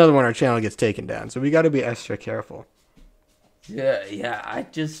if we get another one, our channel gets taken down. So we got to be extra careful. Yeah, I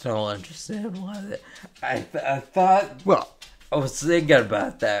just don't understand why I thought... Well... I was thinking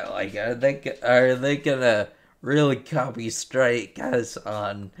about that. Like, are they gonna really copy strike us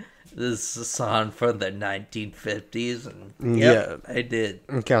on this song from the 1950s? And yeah, I did.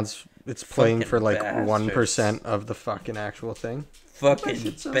 It counts. It's playing Fucking for like bastards. 1% of the fucking actual thing.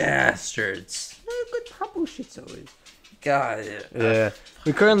 Fucking bastards. God. Yeah.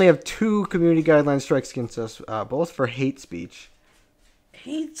 We currently have 2 community guideline strikes against us, both for hate speech.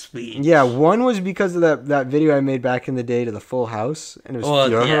 Hate speech? Yeah, one was because of that video I made back in the day to the Full House, and it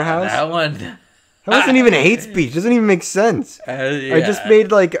was Your House. That one. That wasn't even hate speech. Doesn't even make sense. Yeah. I just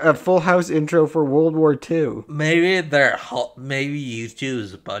made like a Full House intro for World War II. Maybe maybe YouTube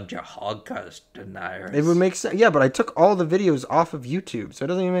is a bunch of Holocaust deniers. It would make sense. Yeah, but I took all the videos off of YouTube, so it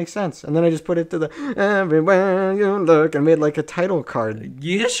doesn't even make sense. And then I just put it to the everywhere you look and made like a title card.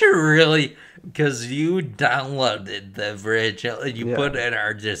 You should really, because you downloaded the original, you Yeah. put it in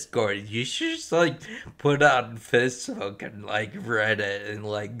our Discord. You should just like put on Facebook and like Reddit and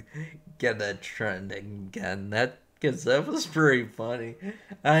like get it trending again. Because that was pretty funny.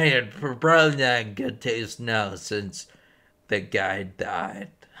 I had probably not good taste now since the guy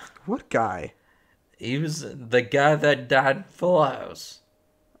died. What guy? He was the guy that died in Full House.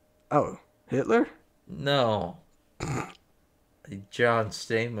 Oh, Hitler? No. John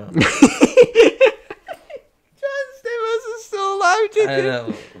Stamos. John Stamos is still alive, I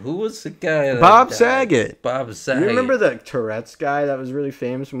know. Who was the guy that Bob died? Saget. Bob Saget. You remember the Tourette's guy that was really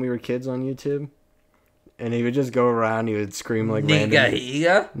famous when we were kids on YouTube? And he would just go around, he would scream like random.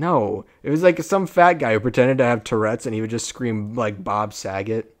 Higa? No, it was like some fat guy who pretended to have Tourette's and he would just scream like Bob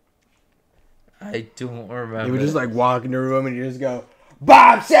Saget. I don't remember. He would just like walk into a room and you just go,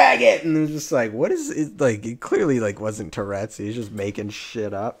 Bob Saget! And it was just like, what is it? Like, it clearly like wasn't Tourette's. He's just making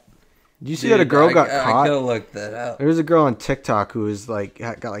shit up. Did you see that a girl got caught? I go look that up. There was a girl on TikTok who was like,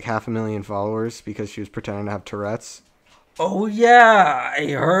 got like 500,000 followers because she was pretending to have Tourette's. Oh yeah, I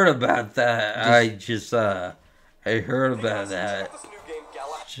heard about that. I heard about that.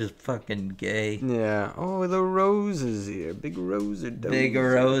 Just fucking gay. Yeah. Oh, the Rose is here. Big Rose. Big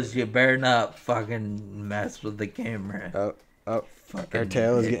Rose, you better not fucking mess with the camera. Oh. Fucking Our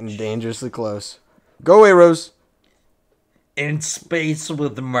tail is bitch. getting dangerously close. Go away, Rose. In space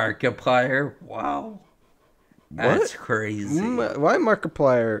with Markiplier. Wow. That's crazy. Why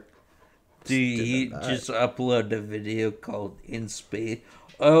Markiplier? Dude, he just uploaded a video called In Space.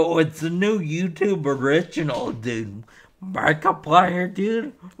 Oh, it's a new YouTube original, dude. Markiplier,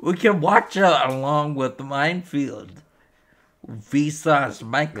 dude. We can watch it along with Minefield. Vsauce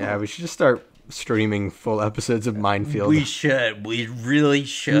Michael. Yeah, we should just start streaming full episodes of Minefield. We should. We really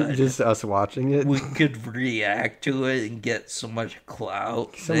should. Just us watching it. We could react to it and get so much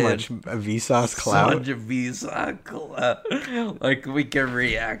clout. So much Vsauce clout. So much Vsauce clout. Like, we can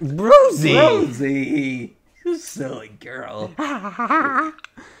react. Rosie! Rosie! You silly girl.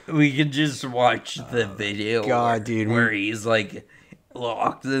 We can just watch the video God, dude. where he's, like,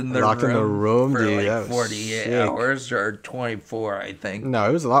 locked in the room for, dude. like, 48 hours or 24, I think. No,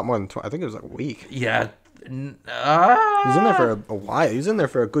 it was a lot more than 20. I think it was like a week. Yeah. He was in there for a while. He was in there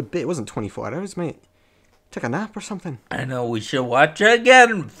for a good bit. It wasn't 24 hours, mate. Took a nap or something. I know, we should watch it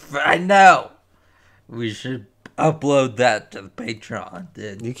again. I know. We should upload that to the Patreon,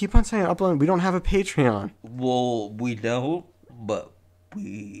 dude. You keep on saying upload. We don't have a Patreon. Well, we don't, but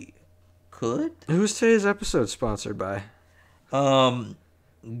we could. Who's today's episode sponsored by?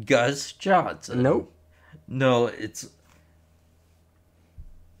 Gus Johnson. Nope. No, it's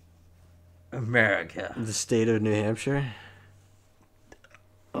America. The state of New Hampshire.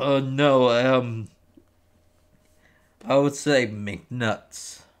 No, I would say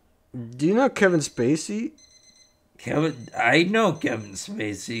McNuts. Do you know Kevin Spacey? I know Kevin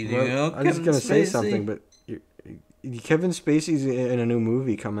Spacey. Do you know I was Kevin going to say Spacey? something, but Kevin Spacey's in a new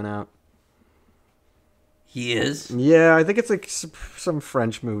movie coming out. He is? Yeah, I think it's like some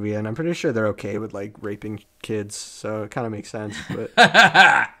French movie, and I'm pretty sure they're okay with like raping kids, so it kind of makes sense. But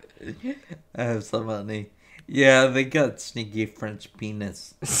Have some money. Yeah, they got sneaky French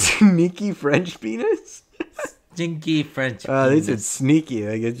penis. Sneaky French penis? Stinky French They penis. said sneaky.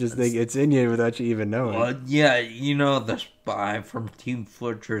 Like it's just like it's in you without you even knowing. Well, yeah, you know the spy from Team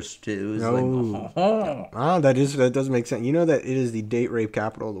Fortress 2 is like, That does make sense. You know that it is the date rape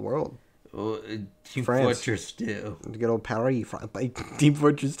capital of the world. Team France. Fortress 2. Good old Paris, Team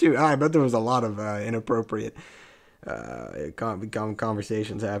Fortress 2. I bet there was a lot of inappropriate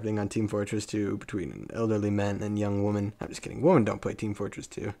conversations happening on Team Fortress 2 between elderly men and young women. I'm just kidding. Women don't play Team Fortress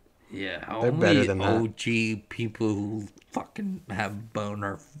 2. Yeah, They're only better than that. OG people who fucking have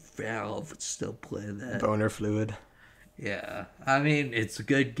boner valve still play that. Boner fluid. Yeah, I mean, it's a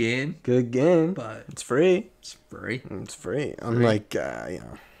good game. Good game. But it's free. It's free. It's free. Unlike,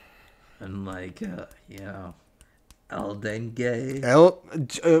 And like, Elden Gay.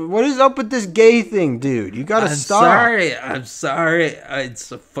 What is up with this gay thing, dude? You gotta stop. I'm sorry.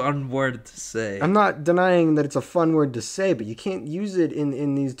 It's a fun word to say. I'm not denying that it's a fun word to say, but you can't use it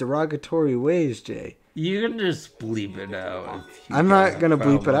in these derogatory ways, Jay. You can just bleep it out. I'm not gonna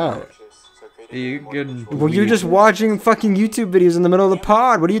bleep it out. You can. Well, you're just watching fucking YouTube videos in the middle of the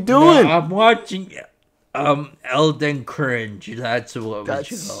pod. What are you doing? No, I'm watching Elden Cringe. That's what we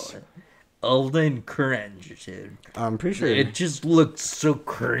should call it. Elden cringe, dude. I'm pretty sure It just looks so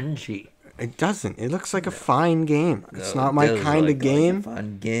cringy. it doesn't. It looks like a fine game. It's No, not it my does kind look of game. Like a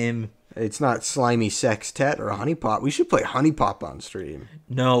fun game. It's not Slimy Sextet or Honey Pop. We should play Honey Pop on stream.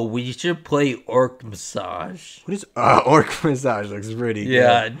 No, we should play Orc Massage. What is Orc Massage? Looks pretty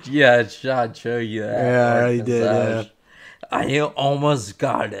good. Yeah, I'll show you that. Yeah, Orc I did. Yeah. I almost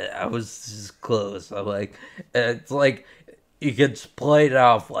got it. I was just close. I'm like, it's like you could play it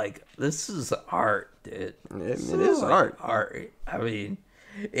off like this is art, dude. It is art. Art. I mean,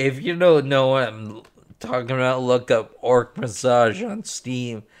 if you don't know what I'm talking about, look up Orc Massage on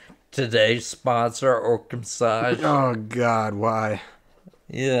Steam. Today's sponsor, Orc Massage. Oh God, why?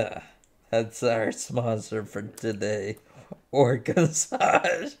 Yeah, that's our sponsor for today. Orc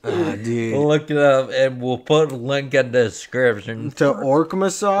Massage. Dude. Look it up, and we'll put a link in the description. To Orc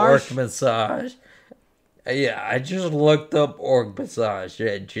Massage? Orc Massage. Yeah, I just looked up Orc Massage.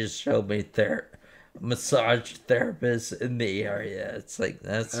 It just showed me massage therapists in the area. It's like,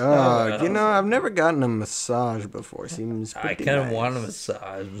 that's... I've never gotten a massage before. Seems pretty I kind of nice. want a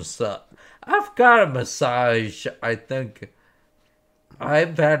massage. I've got a massage, I think...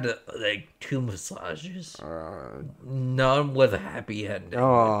 I've had like 2 massages. None with a happy ending, which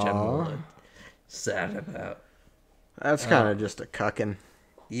I'm a little sad about. That's kind of just a cucking.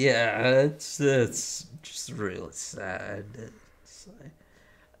 Yeah, it's just really sad. It's like,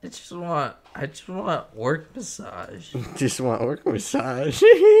 I just want work massage. Just want Orc Massage.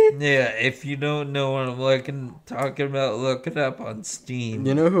 Yeah, if you don't know what I'm talking about, look it up on Steam.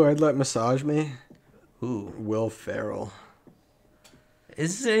 You know who I'd let massage me? Who? Will Ferrell.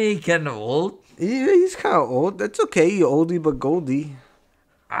 Isn't he kind of old? Yeah, he's kind of old. That's okay. You oldie but goldie.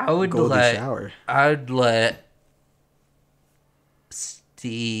 I'd let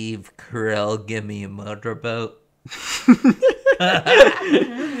Steve Carell give me a motorboat.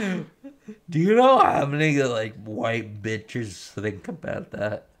 Do you know how many like white bitches think about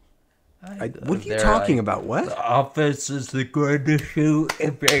that? What are you talking about? What? The Office is the greatest show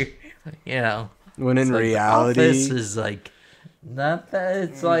ever. You know. When in reality, The Office is like not that.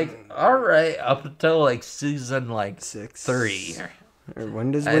 It's like all right up until like season like 6, 3. Or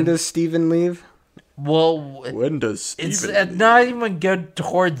when does Steven leave? Well, When does Steven it's leave? not even good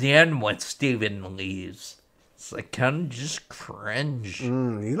toward the end when Steven leaves. It's like kind of just cringe.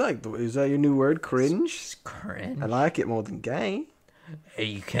 Is that your new word? Cringe? Just cringe. I like it more than gay. Hey,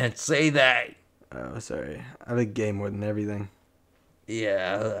 you can't say that. Oh, sorry. I like gay more than everything.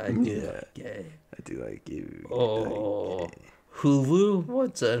 Yeah, I do like gay. I do like you. Oh, Hulu?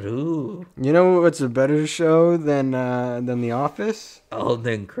 What's that? Hulu? You know what's a better show than The Office? Oh,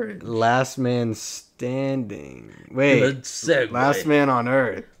 then cringe. Last Man Standing. Wait, Good segue. Last Man on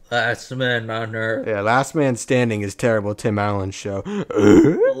Earth. Last Man on Earth. Yeah, Last Man Standing is terrible. Tim Allen's show.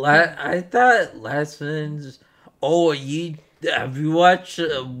 I thought Last Man's... Oh, have you watched...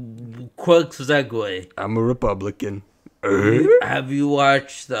 quick segue. I'm a Republican. Have you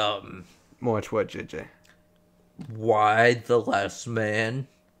watched... Watch what, JJ? Why the Last Man?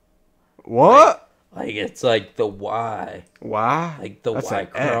 What? Like, it's like the Y. Why? Like the That's Y an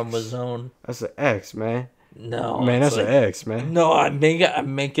X. chromosome. That's an X, man. No. Man, it's that's like, an X, man. No, I'm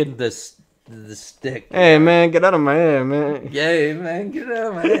making this the stick. Hey, man, get out of my head, man. Yeah, man, get out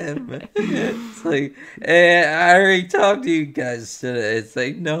of my head, man. It's like, hey, I already talked to you guys today. It's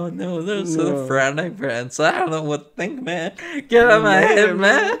like, no, those are the frowning friends. I don't know what to think, man. Get out of my head,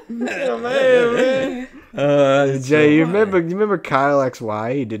 man. Get out of my head, man. Jay, you remember Kyle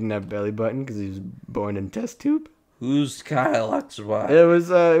XY? He didn't have belly button because he was born in test tube. Who's Kyle XY? It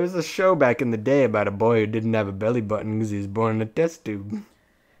was a show back in the day about a boy who didn't have a belly button because he was born in a test tube.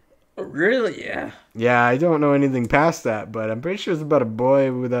 Really? Yeah. Yeah, I don't know anything past that, but I'm pretty sure it's about a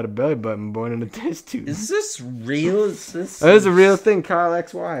boy without a belly button born in a test tube. Is this real? Is this? That was a real thing, Kyle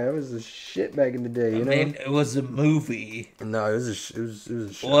XY. That was a shit back in the day, you know? I mean, it was a movie. No, it was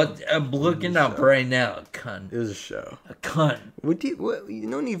a show. What? I'm looking up right now. A cunt. It was a show. A cunt. You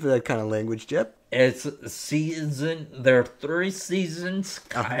don't need for that kind of language, Jep. It's a season. There are 3 seasons.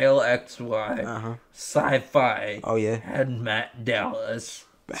 Kyle XY. Sci-fi. Oh, yeah. Had Matt Dallas.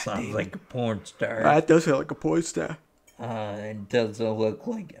 Sounds like a porn star. That does sound like a porn star. It doesn't look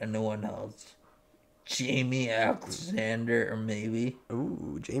like anyone else. Jamie Alexander, or maybe.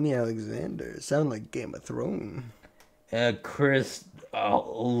 Ooh, Jamie Alexander. Sound like Game of Thrones. Chris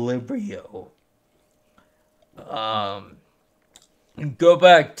Librio. Go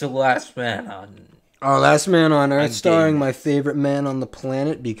back to Last Man on... Oh, Last Man on Earth, starring my favorite man on the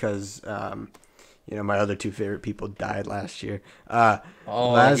planet because, my other 2 favorite people died last year.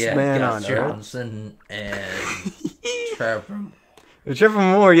 Last Man on Johnson Earth. And Trevor. Trevor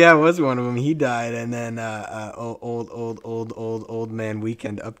Moore, yeah, was one of them. He died, and then old man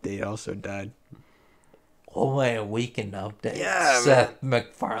Weekend Update also died. Oh man, Weekend Update. Yeah, Seth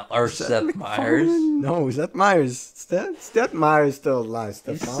MacFarlane or Seth Meyers. No, Seth Meyers. Seth Meyers still alive.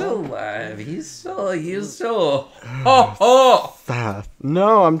 He's still alive. He's still. Oh.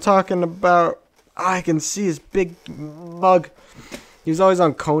 No, I'm talking about. I can see his big mug. He was always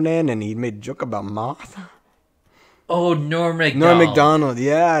on Conan, and he made a joke about moth. Oh, Norm Macdonald. Norm Macdonald,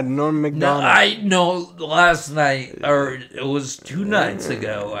 yeah, Norm Macdonald. No, I know last night, or it was 2 nights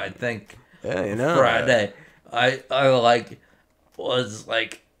ago, I think. Yeah, you know. Friday. I was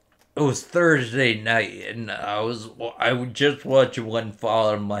like, it was Thursday night, and I would just watch Windfall,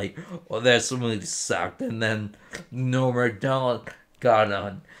 and I'm like, well, that movie sucked. And then Norm Macdonald got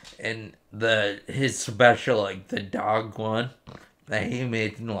on, and his special, like the dog one that he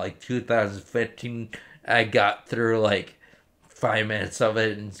made in like 2015. I got through like 5 minutes of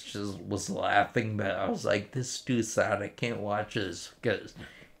it and just was laughing, but I was like, this is too sad. I can't watch this because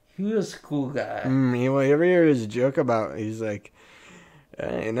he was a cool guy. You ever hear his joke about, he's like,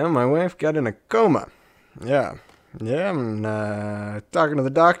 my wife got in a coma. Yeah, I'm talking to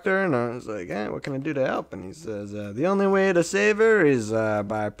the doctor, and I was like, what can I do to help? And he says, the only way to save her is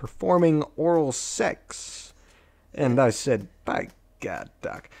by performing oral sex. And I said, by God,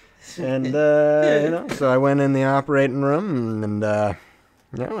 doc. And, so I went in the operating room, and I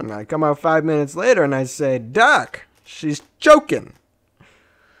come out 5 minutes later, and I say, Doc, she's choking.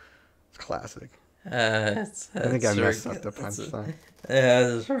 It's classic. I think I messed up the punchline. Yeah,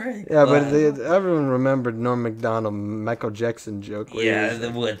 that's right. Yeah, but everyone remembered Norm Macdonald, Michael Jackson joke. He's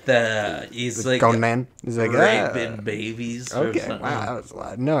like Conan. He's like raping babies. Okay, wow, that was a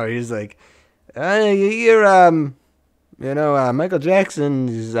lot. No, he's like, you're Michael Jackson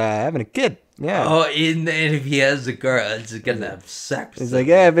is having a kid. Yeah. Oh, and if he has a girl, it's gonna have sex. He's like,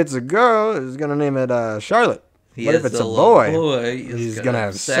 if it's a girl, he's gonna name it Charlotte. But if it's a boy, he's gonna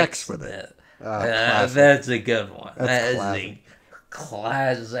have sex with it. That's a good one. That's that is a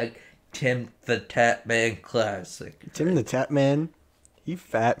classic Tim the Tap Man classic. Tim the Tap Man, he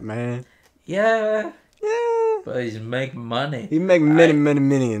fat, man. Yeah. Yeah. But he's making money. He make many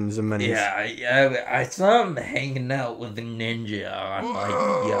millions of money. Yeah, I saw him hanging out with a ninja on like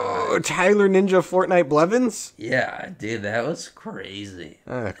yacht. Tyler Ninja Fortnite Blevins? Yeah, dude, that was crazy.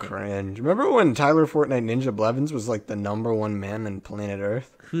 Cringe. Remember when Tyler Fortnite Ninja Blevins was like the #1 man on planet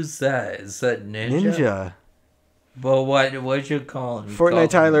Earth? Who's that? Is that Ninja? Ninja. But what'd you call him? Fortnite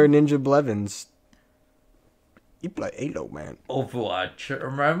Tyler Ninja Blevins. He played Halo, man. Overwatch.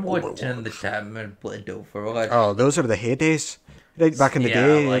 Remember what Tim the Tap Man played Overwatch? Oh, those are the heydays. Like back in the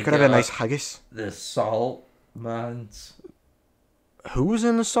day, they could have had nice haggis. The salt mines. Who was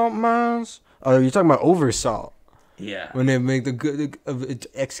in the salt mines? Oh, you're talking about Oversalt. Yeah. When they make the good of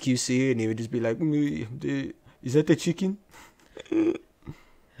XQC, and he would just be like, "Is that the chicken?"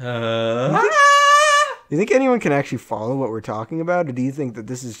 Do you think anyone can actually follow what we're talking about, or do you think that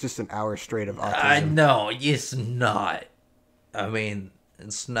this is just an hour straight of autism? No, it's not. I mean,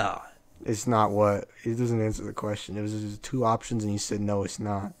 it's not. It's not what? It doesn't answer the question. It was just 2 options, and you said, no, it's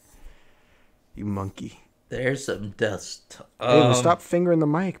not. You monkey. There's some dust. Hey, stop fingering the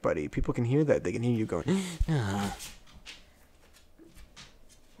mic, buddy. People can hear that. They can hear you going,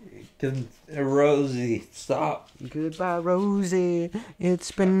 Rosie, stop. Goodbye, Rosie.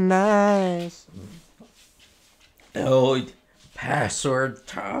 It's been nice. Oh, password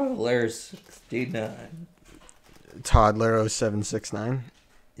toddler 69. Toddler 0769.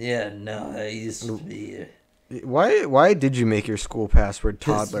 Yeah, no, that used to be. Why did you make your school password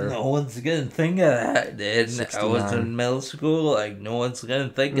toddler? No one's gonna think of that. And I was in middle school. Like no one's gonna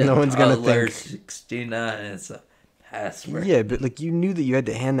think of toddler 69 as a password. Yeah, but like you knew that you had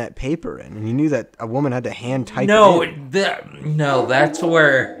to hand that paper in, and you knew that a woman had to hand type it in. No, that's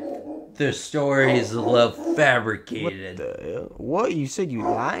where the stories love fabricated. What? You said you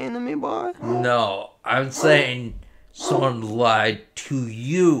lying to me, boy? No, I'm saying someone lied to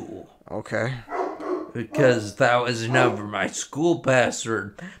you. Okay. Because that was never my school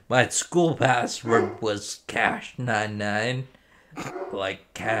password. My school password was cash99.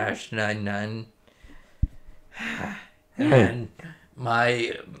 Like cash99. And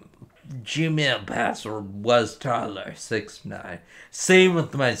my Gmail password was toddler69. Same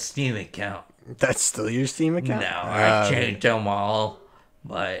with my Steam account. That's still your Steam account? No, I changed them all.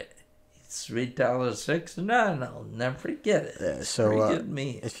 But it's $3.69. I'll never forget it. Yeah, so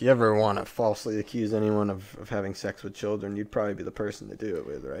if you ever want to falsely accuse anyone of having sex with children, you'd probably be the person to do it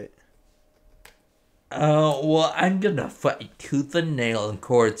with, right? Well, I'm gonna fight tooth and nail in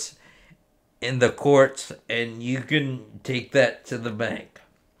courts in the courts, and you can take that to the bank.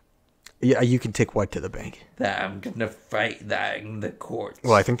 Yeah, you can take what to the bank? That I'm gonna fight that in the courts.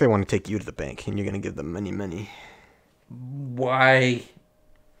 Well, I think they want to take you to the bank, and you're gonna give them money. Why?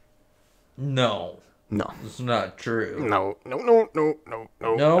 No. No. It's not true. No. No.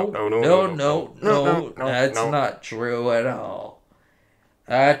 That's not true at all.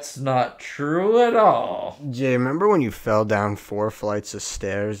 That's not true at all. Jay, remember when you fell down 4 flights of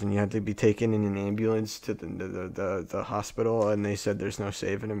stairs and you had to be taken in an ambulance to the hospital, and they said there's no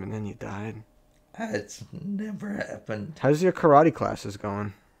saving him, and then you died? That's never happened. How's your karate classes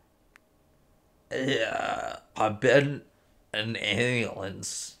going? Yeah, I've been an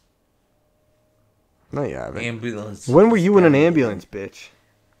ambulance. No, you haven't. Ambulance. When were you in an ambulance, bitch?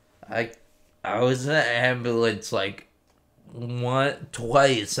 I was in an ambulance like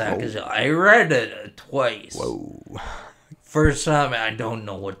twice actually. I read it twice. Whoa. First time I don't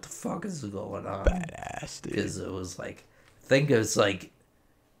know what the fuck is going on. Badass, dude. Because it was like, I think it was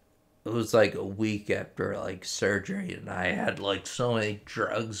like a week after like surgery, and I had like so many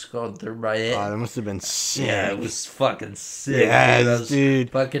drugs going through my head. Oh, that must have been sick. Yeah, it was fucking sick. Yes, dude.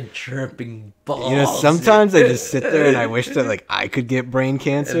 Fucking tripping balls. You know, sometimes I just sit there and I wish that like I could get brain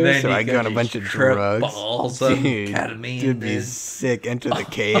cancer, so I got a bunch of drugs. Balls dude, ketamine, dude, be dude. sick. Enter the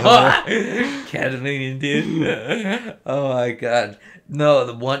K. Ketamine, dude. Oh my god. No,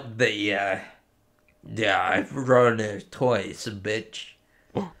 the one that yeah, I've run it twice, bitch.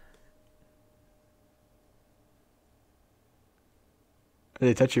 Did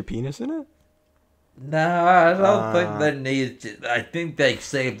they touch your penis in it? No, I don't think they need to. I think they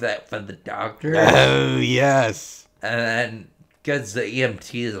saved that for the doctor. Oh, yes. And then, because the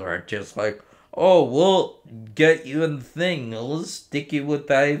EMTs are just like, oh, we'll get you in the thing. We'll stick you with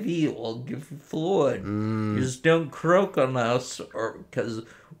the IV. We'll give you fluid. Just don't croak on us. Or because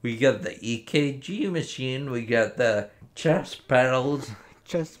we got the EKG machine. We got the chest paddles.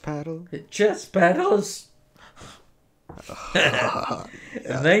 Chest paddle. Chest paddles. Yes.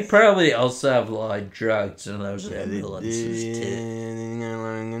 And they probably also have a lot of drugs in those ambulances too. They got a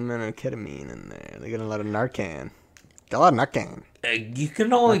lot of ketamine in there. They got a lot of Narcan. Got a lot of Narcan. You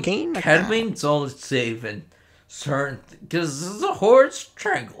can only ketamine's only safe in certain because this is a horse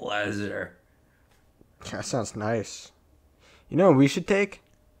tranquilizer. That sounds nice. You know what we should take?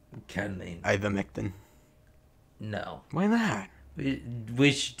 Ketamine. Ivermectin. No. Why not?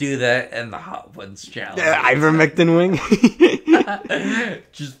 We should do that in the Hot Ones challenge. Ivermectin wing.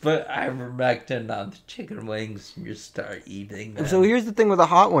 Just put ivermectin on the chicken wings and just start eating them. So here's the thing with the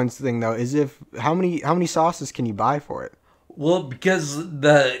Hot Ones thing though, is if how many sauces can you buy for it? Well, because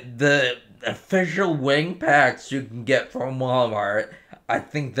the official wing packs you can get from Walmart, I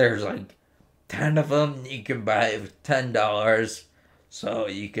think there's like 10 of them you can buy for $10. So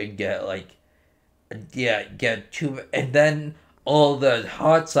you could get like, get 2, and then all the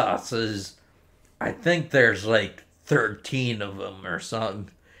hot sauces, I think there's like 13 of them or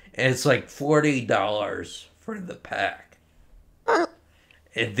something. And it's like $40 for the pack.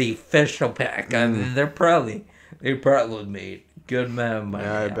 The official pack. I mean, they probably made good amount of money.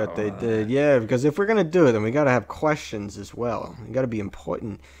 Yeah, I bet they did. Yeah, because if we're gonna do it, then we gotta have questions as well. We gotta be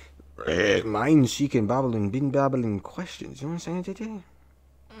important. Mind seeking, babbling, bin babbling questions. You know what I'm saying, JJ?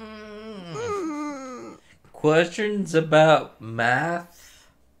 Questions about math?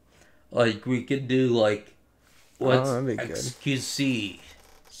 Like, we could do, like, what's XQC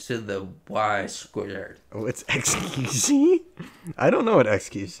to the Y squared? What's XQC? I don't know what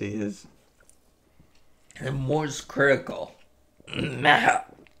XQC is. And Morse critical.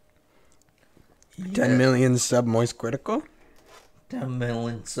 Math. 10 million sub moist critical? 10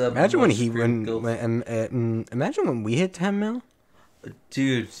 million sub Imagine imagine when we hit 10 mil?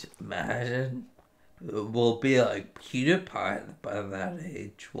 Dude, imagine. We'll be like PewDiePie by that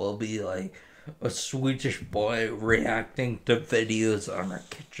age. We'll be like a Swedish boy reacting to videos on our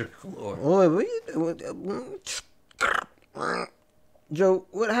kitchen floor. Joe,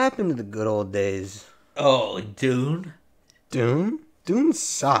 what happened to the good old days? Oh, Dune? Dune? Dune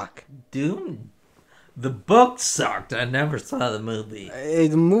suck. Dune? The book sucked. I never saw the movie.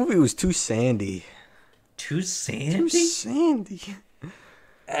 The movie was too sandy. Too sandy? Too sandy.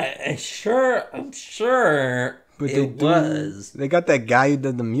 I'm sure But it was. They got that guy who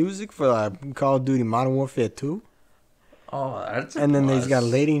did the music for Call of Duty Modern Warfare 2. Oh, that's a And then plus. there's got a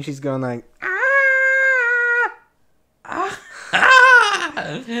lady and she's going like,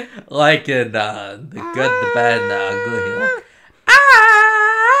 like in The Good, the Bad, and the Ugly. Like,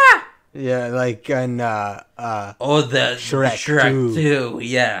 yeah, like in the Shrek 2,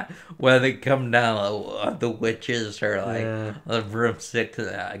 yeah. Where they come down, the witches are like, the broomsticks,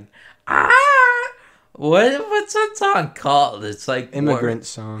 like, What's that song called? It's like Immigrant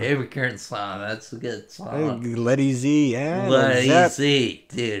Song. Immigrant Song. That's a good song. Letty Z, yeah. Letty Z,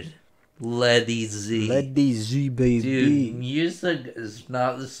 dude. Letty Z. Letty Z, baby. Dude, music is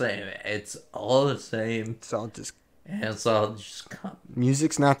not the same. It's all the same. It's all just... And it's all just...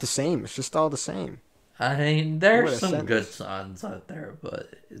 Music's not the same. It's just all the same. I mean, there's some good songs out there, but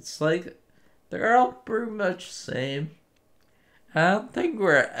it's like... They're all pretty much the same. I don't think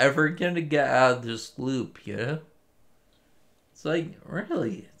we're ever going to get out of this loop, you know? It's like,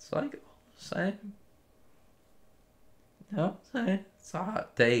 really, it's like all the same. You know what I'm saying? It's a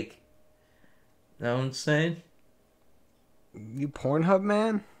hot take. You know what I'm saying? You Pornhub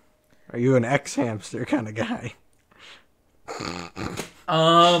man? Are you an ex-hamster kind of guy?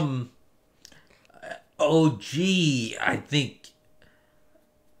 OG, I think.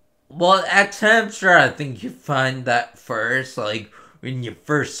 Well, ex-hamster, I think you find that first, like, when you're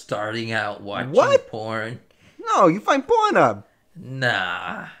first starting out watching porn. No, you find Pornhub.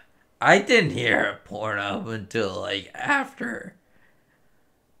 Nah. I didn't hear Pornhub until, like, after.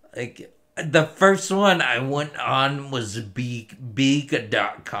 Like, the first one I went on was Beak.com.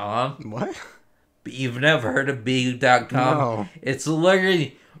 What? You've never heard of Beak.com? No. It's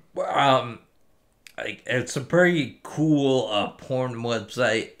literally, like, it's a pretty cool porn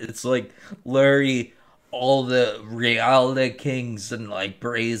website. It's like literally all the reality kings and like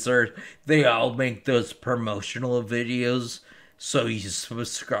Brazers, they all make those promotional videos. So you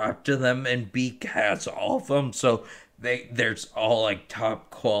subscribe to them, and Beak has all of them. So there's all like top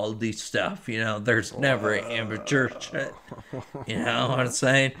quality stuff. You know, there's never amateur shit. You know what I'm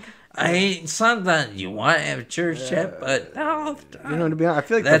saying? I mean, sometimes you want amateur shit, but no. You know, to be honest, I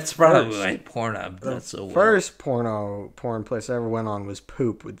feel like that's probably why Pornhub does so well. First porn place I ever went on was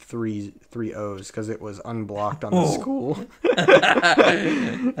Poop with three O's because it was unblocked on the school.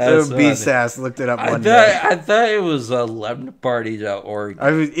 So B-Sass looked it up one day. I thought it was lemonparty.org.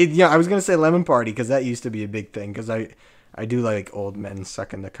 I was gonna say Lemon Party because that used to be a big thing because I do like old men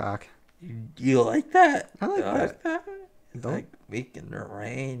sucking the cock. You like that? I like that. Like we can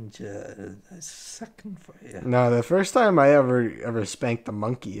arrange a second for you. No, the first time I ever spanked the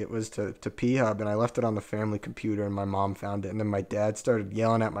monkey, it was to P-Hub, and I left it on the family computer, and my mom found it, and then my dad started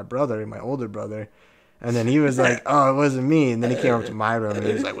yelling at my brother, my older brother, and then he was like, "Oh, it wasn't me," and then he came up to my room, and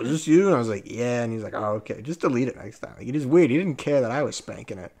he was like, "Was this you?" And I was like, "Yeah," and he's like, "Oh, okay, just delete it next time." Like, it is weird. He didn't care that I was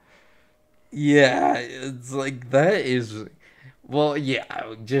spanking it. Yeah, it's like that is. Well, yeah,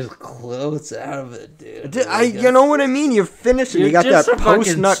 just close out of it, dude. You know what I mean? You're finished, and you got that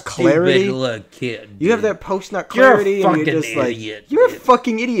post-nut clarity. Kid, you have that post-nut clarity, you're a and you're just idiot, like, you're a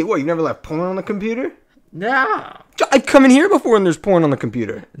fucking idiot. What, you never left porn on the computer? Nah. I'd come in here before and there's porn on the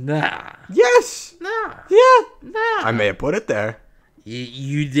computer. Nah. Yes. Nah. Yeah. Nah. I may have put it there.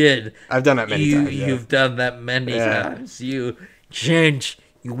 You did. I've done that many times. Yeah. You've done that many times. You changed.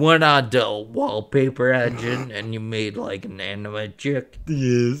 You went on to a wallpaper engine and you made like an anime chick.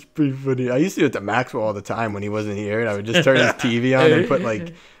 Yeah, it's pretty funny. I used to do it to Maxwell all the time when he wasn't here, and I would just turn his TV on and put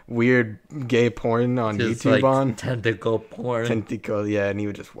like weird gay porn on just YouTube like on. Tentacle porn. Tentacle, yeah, and he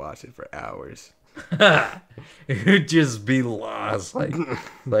would just watch it for hours. You'd just be lost. Like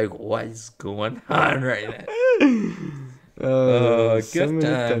what is going on right now? Good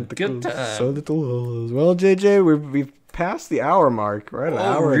time. Good time. So little. Well, JJ, we've past the hour mark. We're at an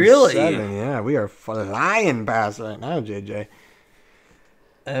hour really? and 7. Yeah, we are flying past right now, JJ.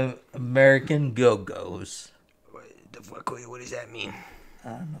 American Go-Go's. What does that mean? I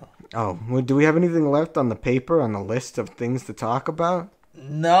don't know. Oh, well, do we have anything left on the paper on the list of things to talk about?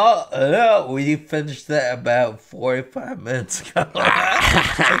 No, we finished that about 45 minutes ago.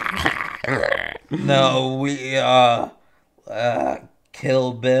 No, we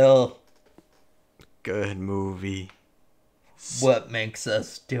Kill Bill. Good movie. What makes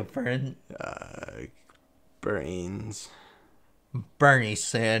us different? Brains. Bernie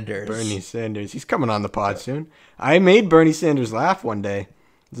Sanders. He's coming on the pod soon. I made Bernie Sanders laugh one day. It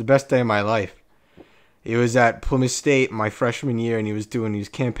was the best day of my life. He was at Plymouth State my freshman year, and he was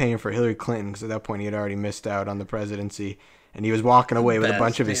campaigning for Hillary Clinton, because at that point he had already missed out on the presidency. And he was walking away with a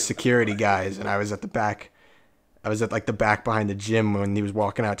bunch of his security guys, and I was at the back. I was at like the back behind the gym when he was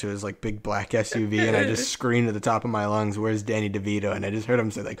walking out to his like big black SUV, and I just screamed at the top of my lungs, "Where's Danny DeVito?" And I just heard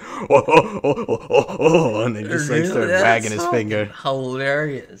him say like, "Oh," and they just like started wagging his finger.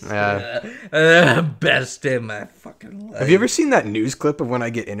 Hilarious. Yeah. Best day of my fucking life. Have you ever seen that news clip of when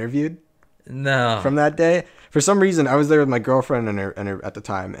I get interviewed? No. From that day? For some reason, I was there with my girlfriend and her at the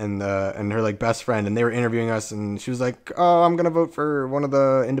time, and her like best friend, and they were interviewing us, and she was like, "Oh, I'm gonna vote for one of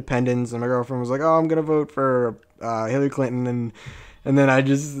the independents," and my girlfriend was like, "Oh, I'm gonna vote for Hillary Clinton," And then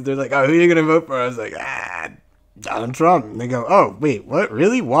they're like, oh, who are you going to vote for? I was like, Donald Trump. And they go, oh, wait, what?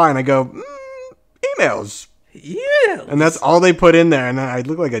 Really? Why? And I go, emails. Yeah. And that's all they put in there. And then I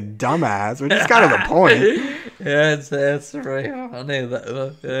look like a dumbass, which is kind of the point. Yeah, that's really funny.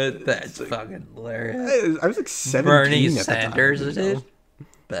 That's fucking hilarious. I was like 17 Bernie at Sanders, the time. dude.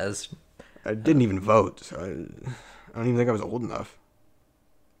 Best. I didn't even vote, so I don't even think I was old enough.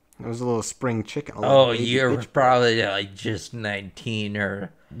 I was a little spring chicken. You were probably like just 19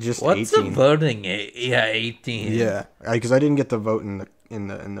 or just what's 18. the voting age? Yeah, 18. Yeah, because I didn't get to vote in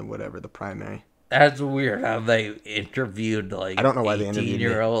the whatever the primary. That's weird how they interviewed like I don't know why they interviewed me.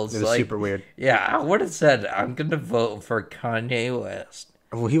 18-year-olds. It was super weird. Yeah, I would have said I'm gonna vote for Kanye West.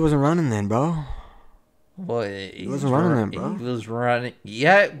 Well, he wasn't running then, bro. Well, he wasn't running then, bro. He was running.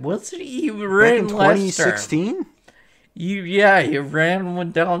 Yeah, wasn't he Back ran in 2016? He ran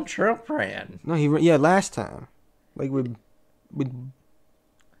when Donald Trump ran. No, last time, like with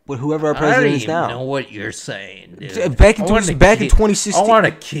whoever our president is now. I don't even know what you're saying, dude. Back in 2016. I want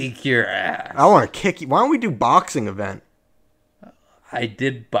to kick your ass. I want to kick you. Why don't we do boxing event? I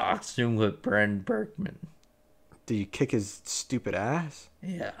did boxing with Brent Berkman. Did you kick his stupid ass?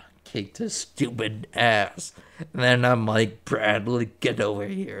 Yeah, kicked his stupid ass. And then I'm like, Bradley, get over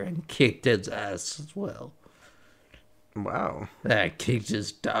here, and kicked his ass as well. Wow. I kicked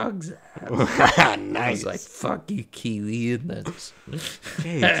his dog's ass. Nice. I was like, fuck you, Kiwi. And that's...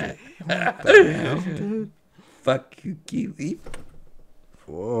 Hey, what the hell, dude? Fuck you, Kiwi.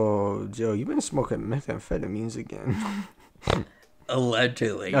 Whoa, Joe, you've been smoking methamphetamines again.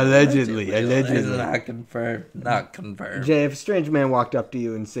 Allegedly. Allegedly. Not confirmed. Not confirmed. Jay, if a strange man walked up to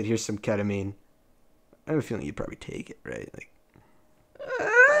you and said, here's some ketamine, I have a feeling you'd probably take it, right? Like,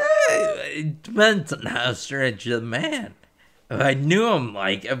 it depends on how strange the man. If I knew him,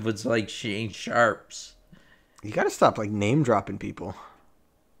 like, it was like Shane Sharps. you gotta stop, like, name dropping people.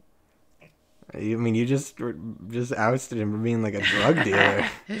 I mean, you just ousted him for being like a drug dealer.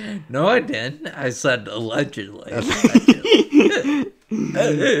 No, I didn't. I said allegedly.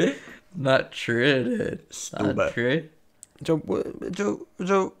 Not true, dude. Stupid. Not true.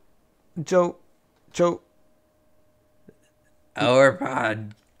 Joe. Our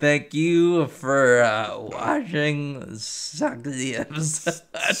pod. Thank you for watching Saltiest,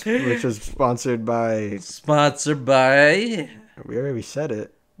 Which was sponsored by... Sponsored by... We already said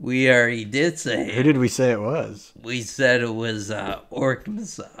it. We already did say Who it. did we say it was? We said it was Orc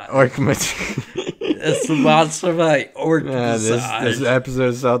Massage. Orc Massage. It's sponsored by Orc Massage. This episode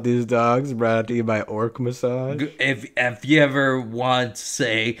of Saltiest Dogs brought to you by Orc Massage. If you ever want to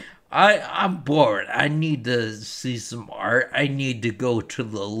say, I'm bored, I need to see some art, I need to go to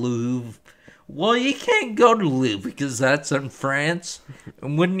the Louvre. Well, you can't go to Louvre because that's in France.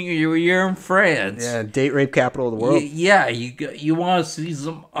 And when you're in France... Yeah, date rape capital of the world. You want to see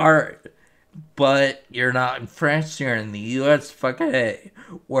some art, but you're not in France, you're in the U.S. Fucking A,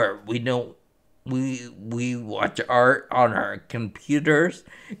 where we don't... We watch art on our computers.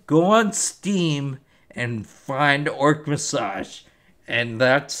 Go on Steam and find Orc Massage. And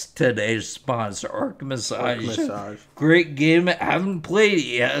that's today's sponsor, Orc Massage. Great game. I haven't played it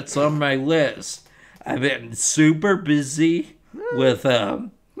yet. It's on my list. I've been super busy with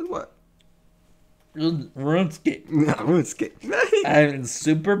what? RuneScape. No, RuneScape. I've been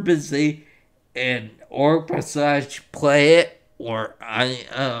super busy, and Orc Massage, play it, or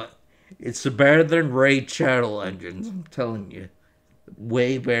it's better than Raid Shadow Legends. I'm telling you,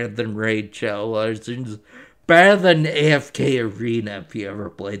 way better than Raid Shadow Legends. Better than AFK Arena if you ever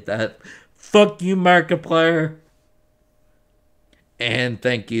played that. Fuck you, Markiplier. And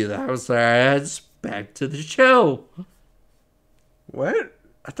thank you. That was our ads. Back to the show. What?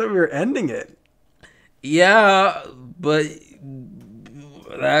 I thought we were ending it. Yeah, but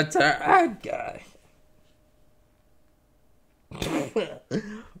that's our ad guy.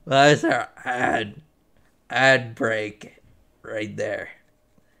 That's our ad break right there.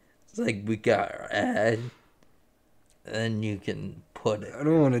 It's like we got our ad. Then you can put it. I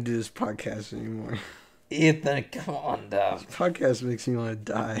don't want to do this podcast anymore. Ethan, come on, dog. This podcast makes me want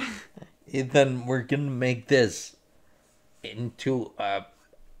to die. Ethan, we're going to make this into a...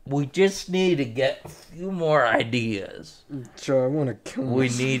 We just need to get a few more ideas. Joe, I want to kill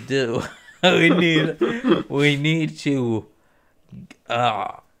myself. We need to... we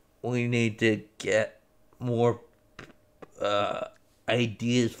need to get more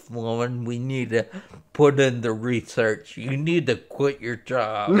ideas flowing. We need to put in the research. You need to quit your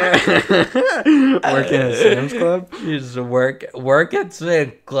job. Working at Sam's Club? Just work at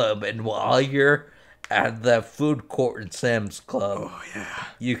Sam's Club, and while you're at the food court at Sam's Club, oh yeah,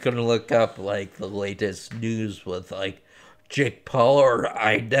 you can look up like the latest news with like Jake Paul or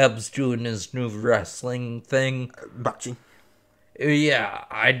iDubbbz doing his new wrestling thing. Boxing. Yeah,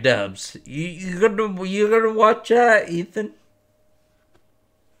 iDubbbz. You gonna watch that, Ethan?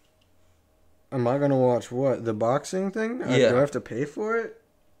 Am I gonna watch what? The boxing thing? Yeah. Do I have to pay for it?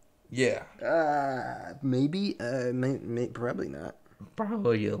 Yeah. Maybe. Probably not.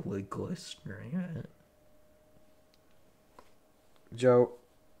 Probably illegal listening. Joe,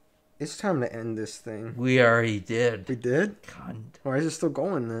 it's time to end this thing. We already did. We did? Cunt. Why is it still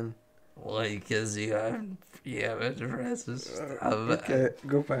going then? Like, cause you have addresses. Okay,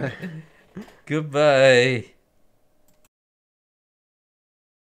 goodbye. Goodbye.